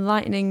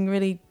enlightening,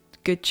 really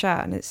good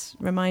chat, and it's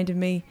reminded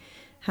me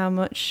how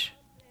much,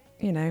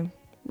 I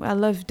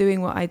love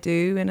doing what I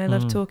do, and I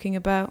love talking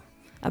about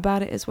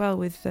it as well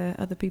with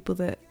other people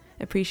that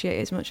appreciate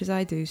it as much as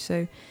I do.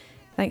 So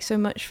thanks so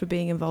much for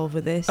being involved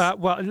with this.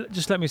 Well,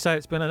 just let me say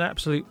it's been an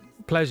absolute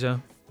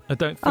pleasure. I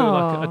don't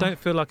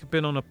feel like I've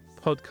been on a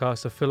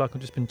podcast. I feel like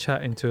I've just been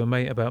chatting to a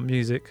mate about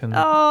music and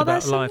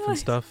about life and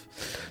stuff.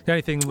 The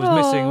only thing that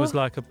was missing was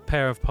like a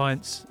pair of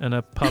pints and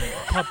a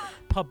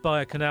pub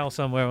by a canal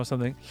somewhere or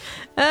something.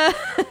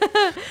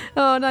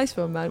 Oh, nice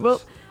one, man.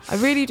 Well, I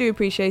really do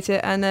appreciate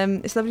it, and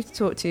it's lovely to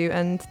talk to you,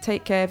 and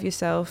take care of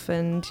yourself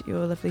and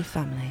your lovely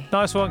family.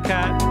 Nice one,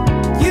 Kat.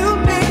 You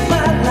make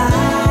my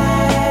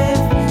life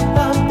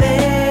a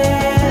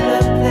better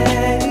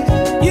place.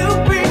 You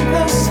bring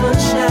the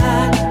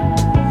sunshine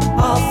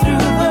all through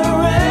the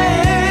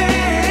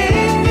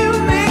rain. You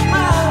make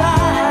my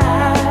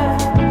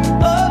life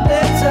a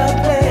better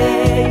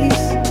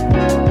place.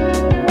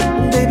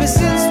 Baby,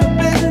 since we've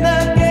been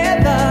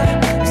together,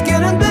 it's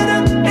getting better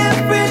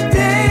every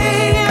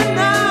day, and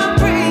I'm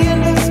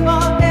praying this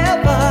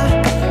forever.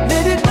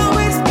 Let it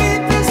always be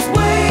this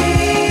way.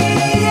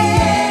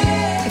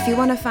 Yeah. If you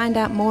want to find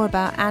out more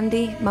about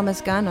Andy,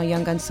 Mama's Gun, or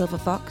Young Gun Silver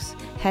Fox,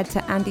 head to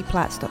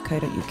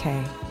andyplatts.co.uk.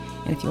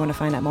 And if you want to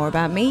find out more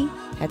about me,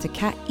 head to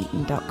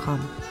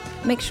cateaton.com.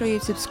 Make sure you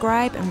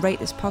subscribe and rate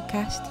this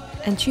podcast,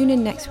 and tune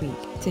in next week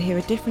to hear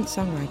a different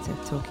songwriter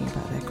talking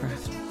about their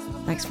craft.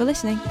 Thanks for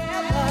listening.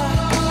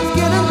 It's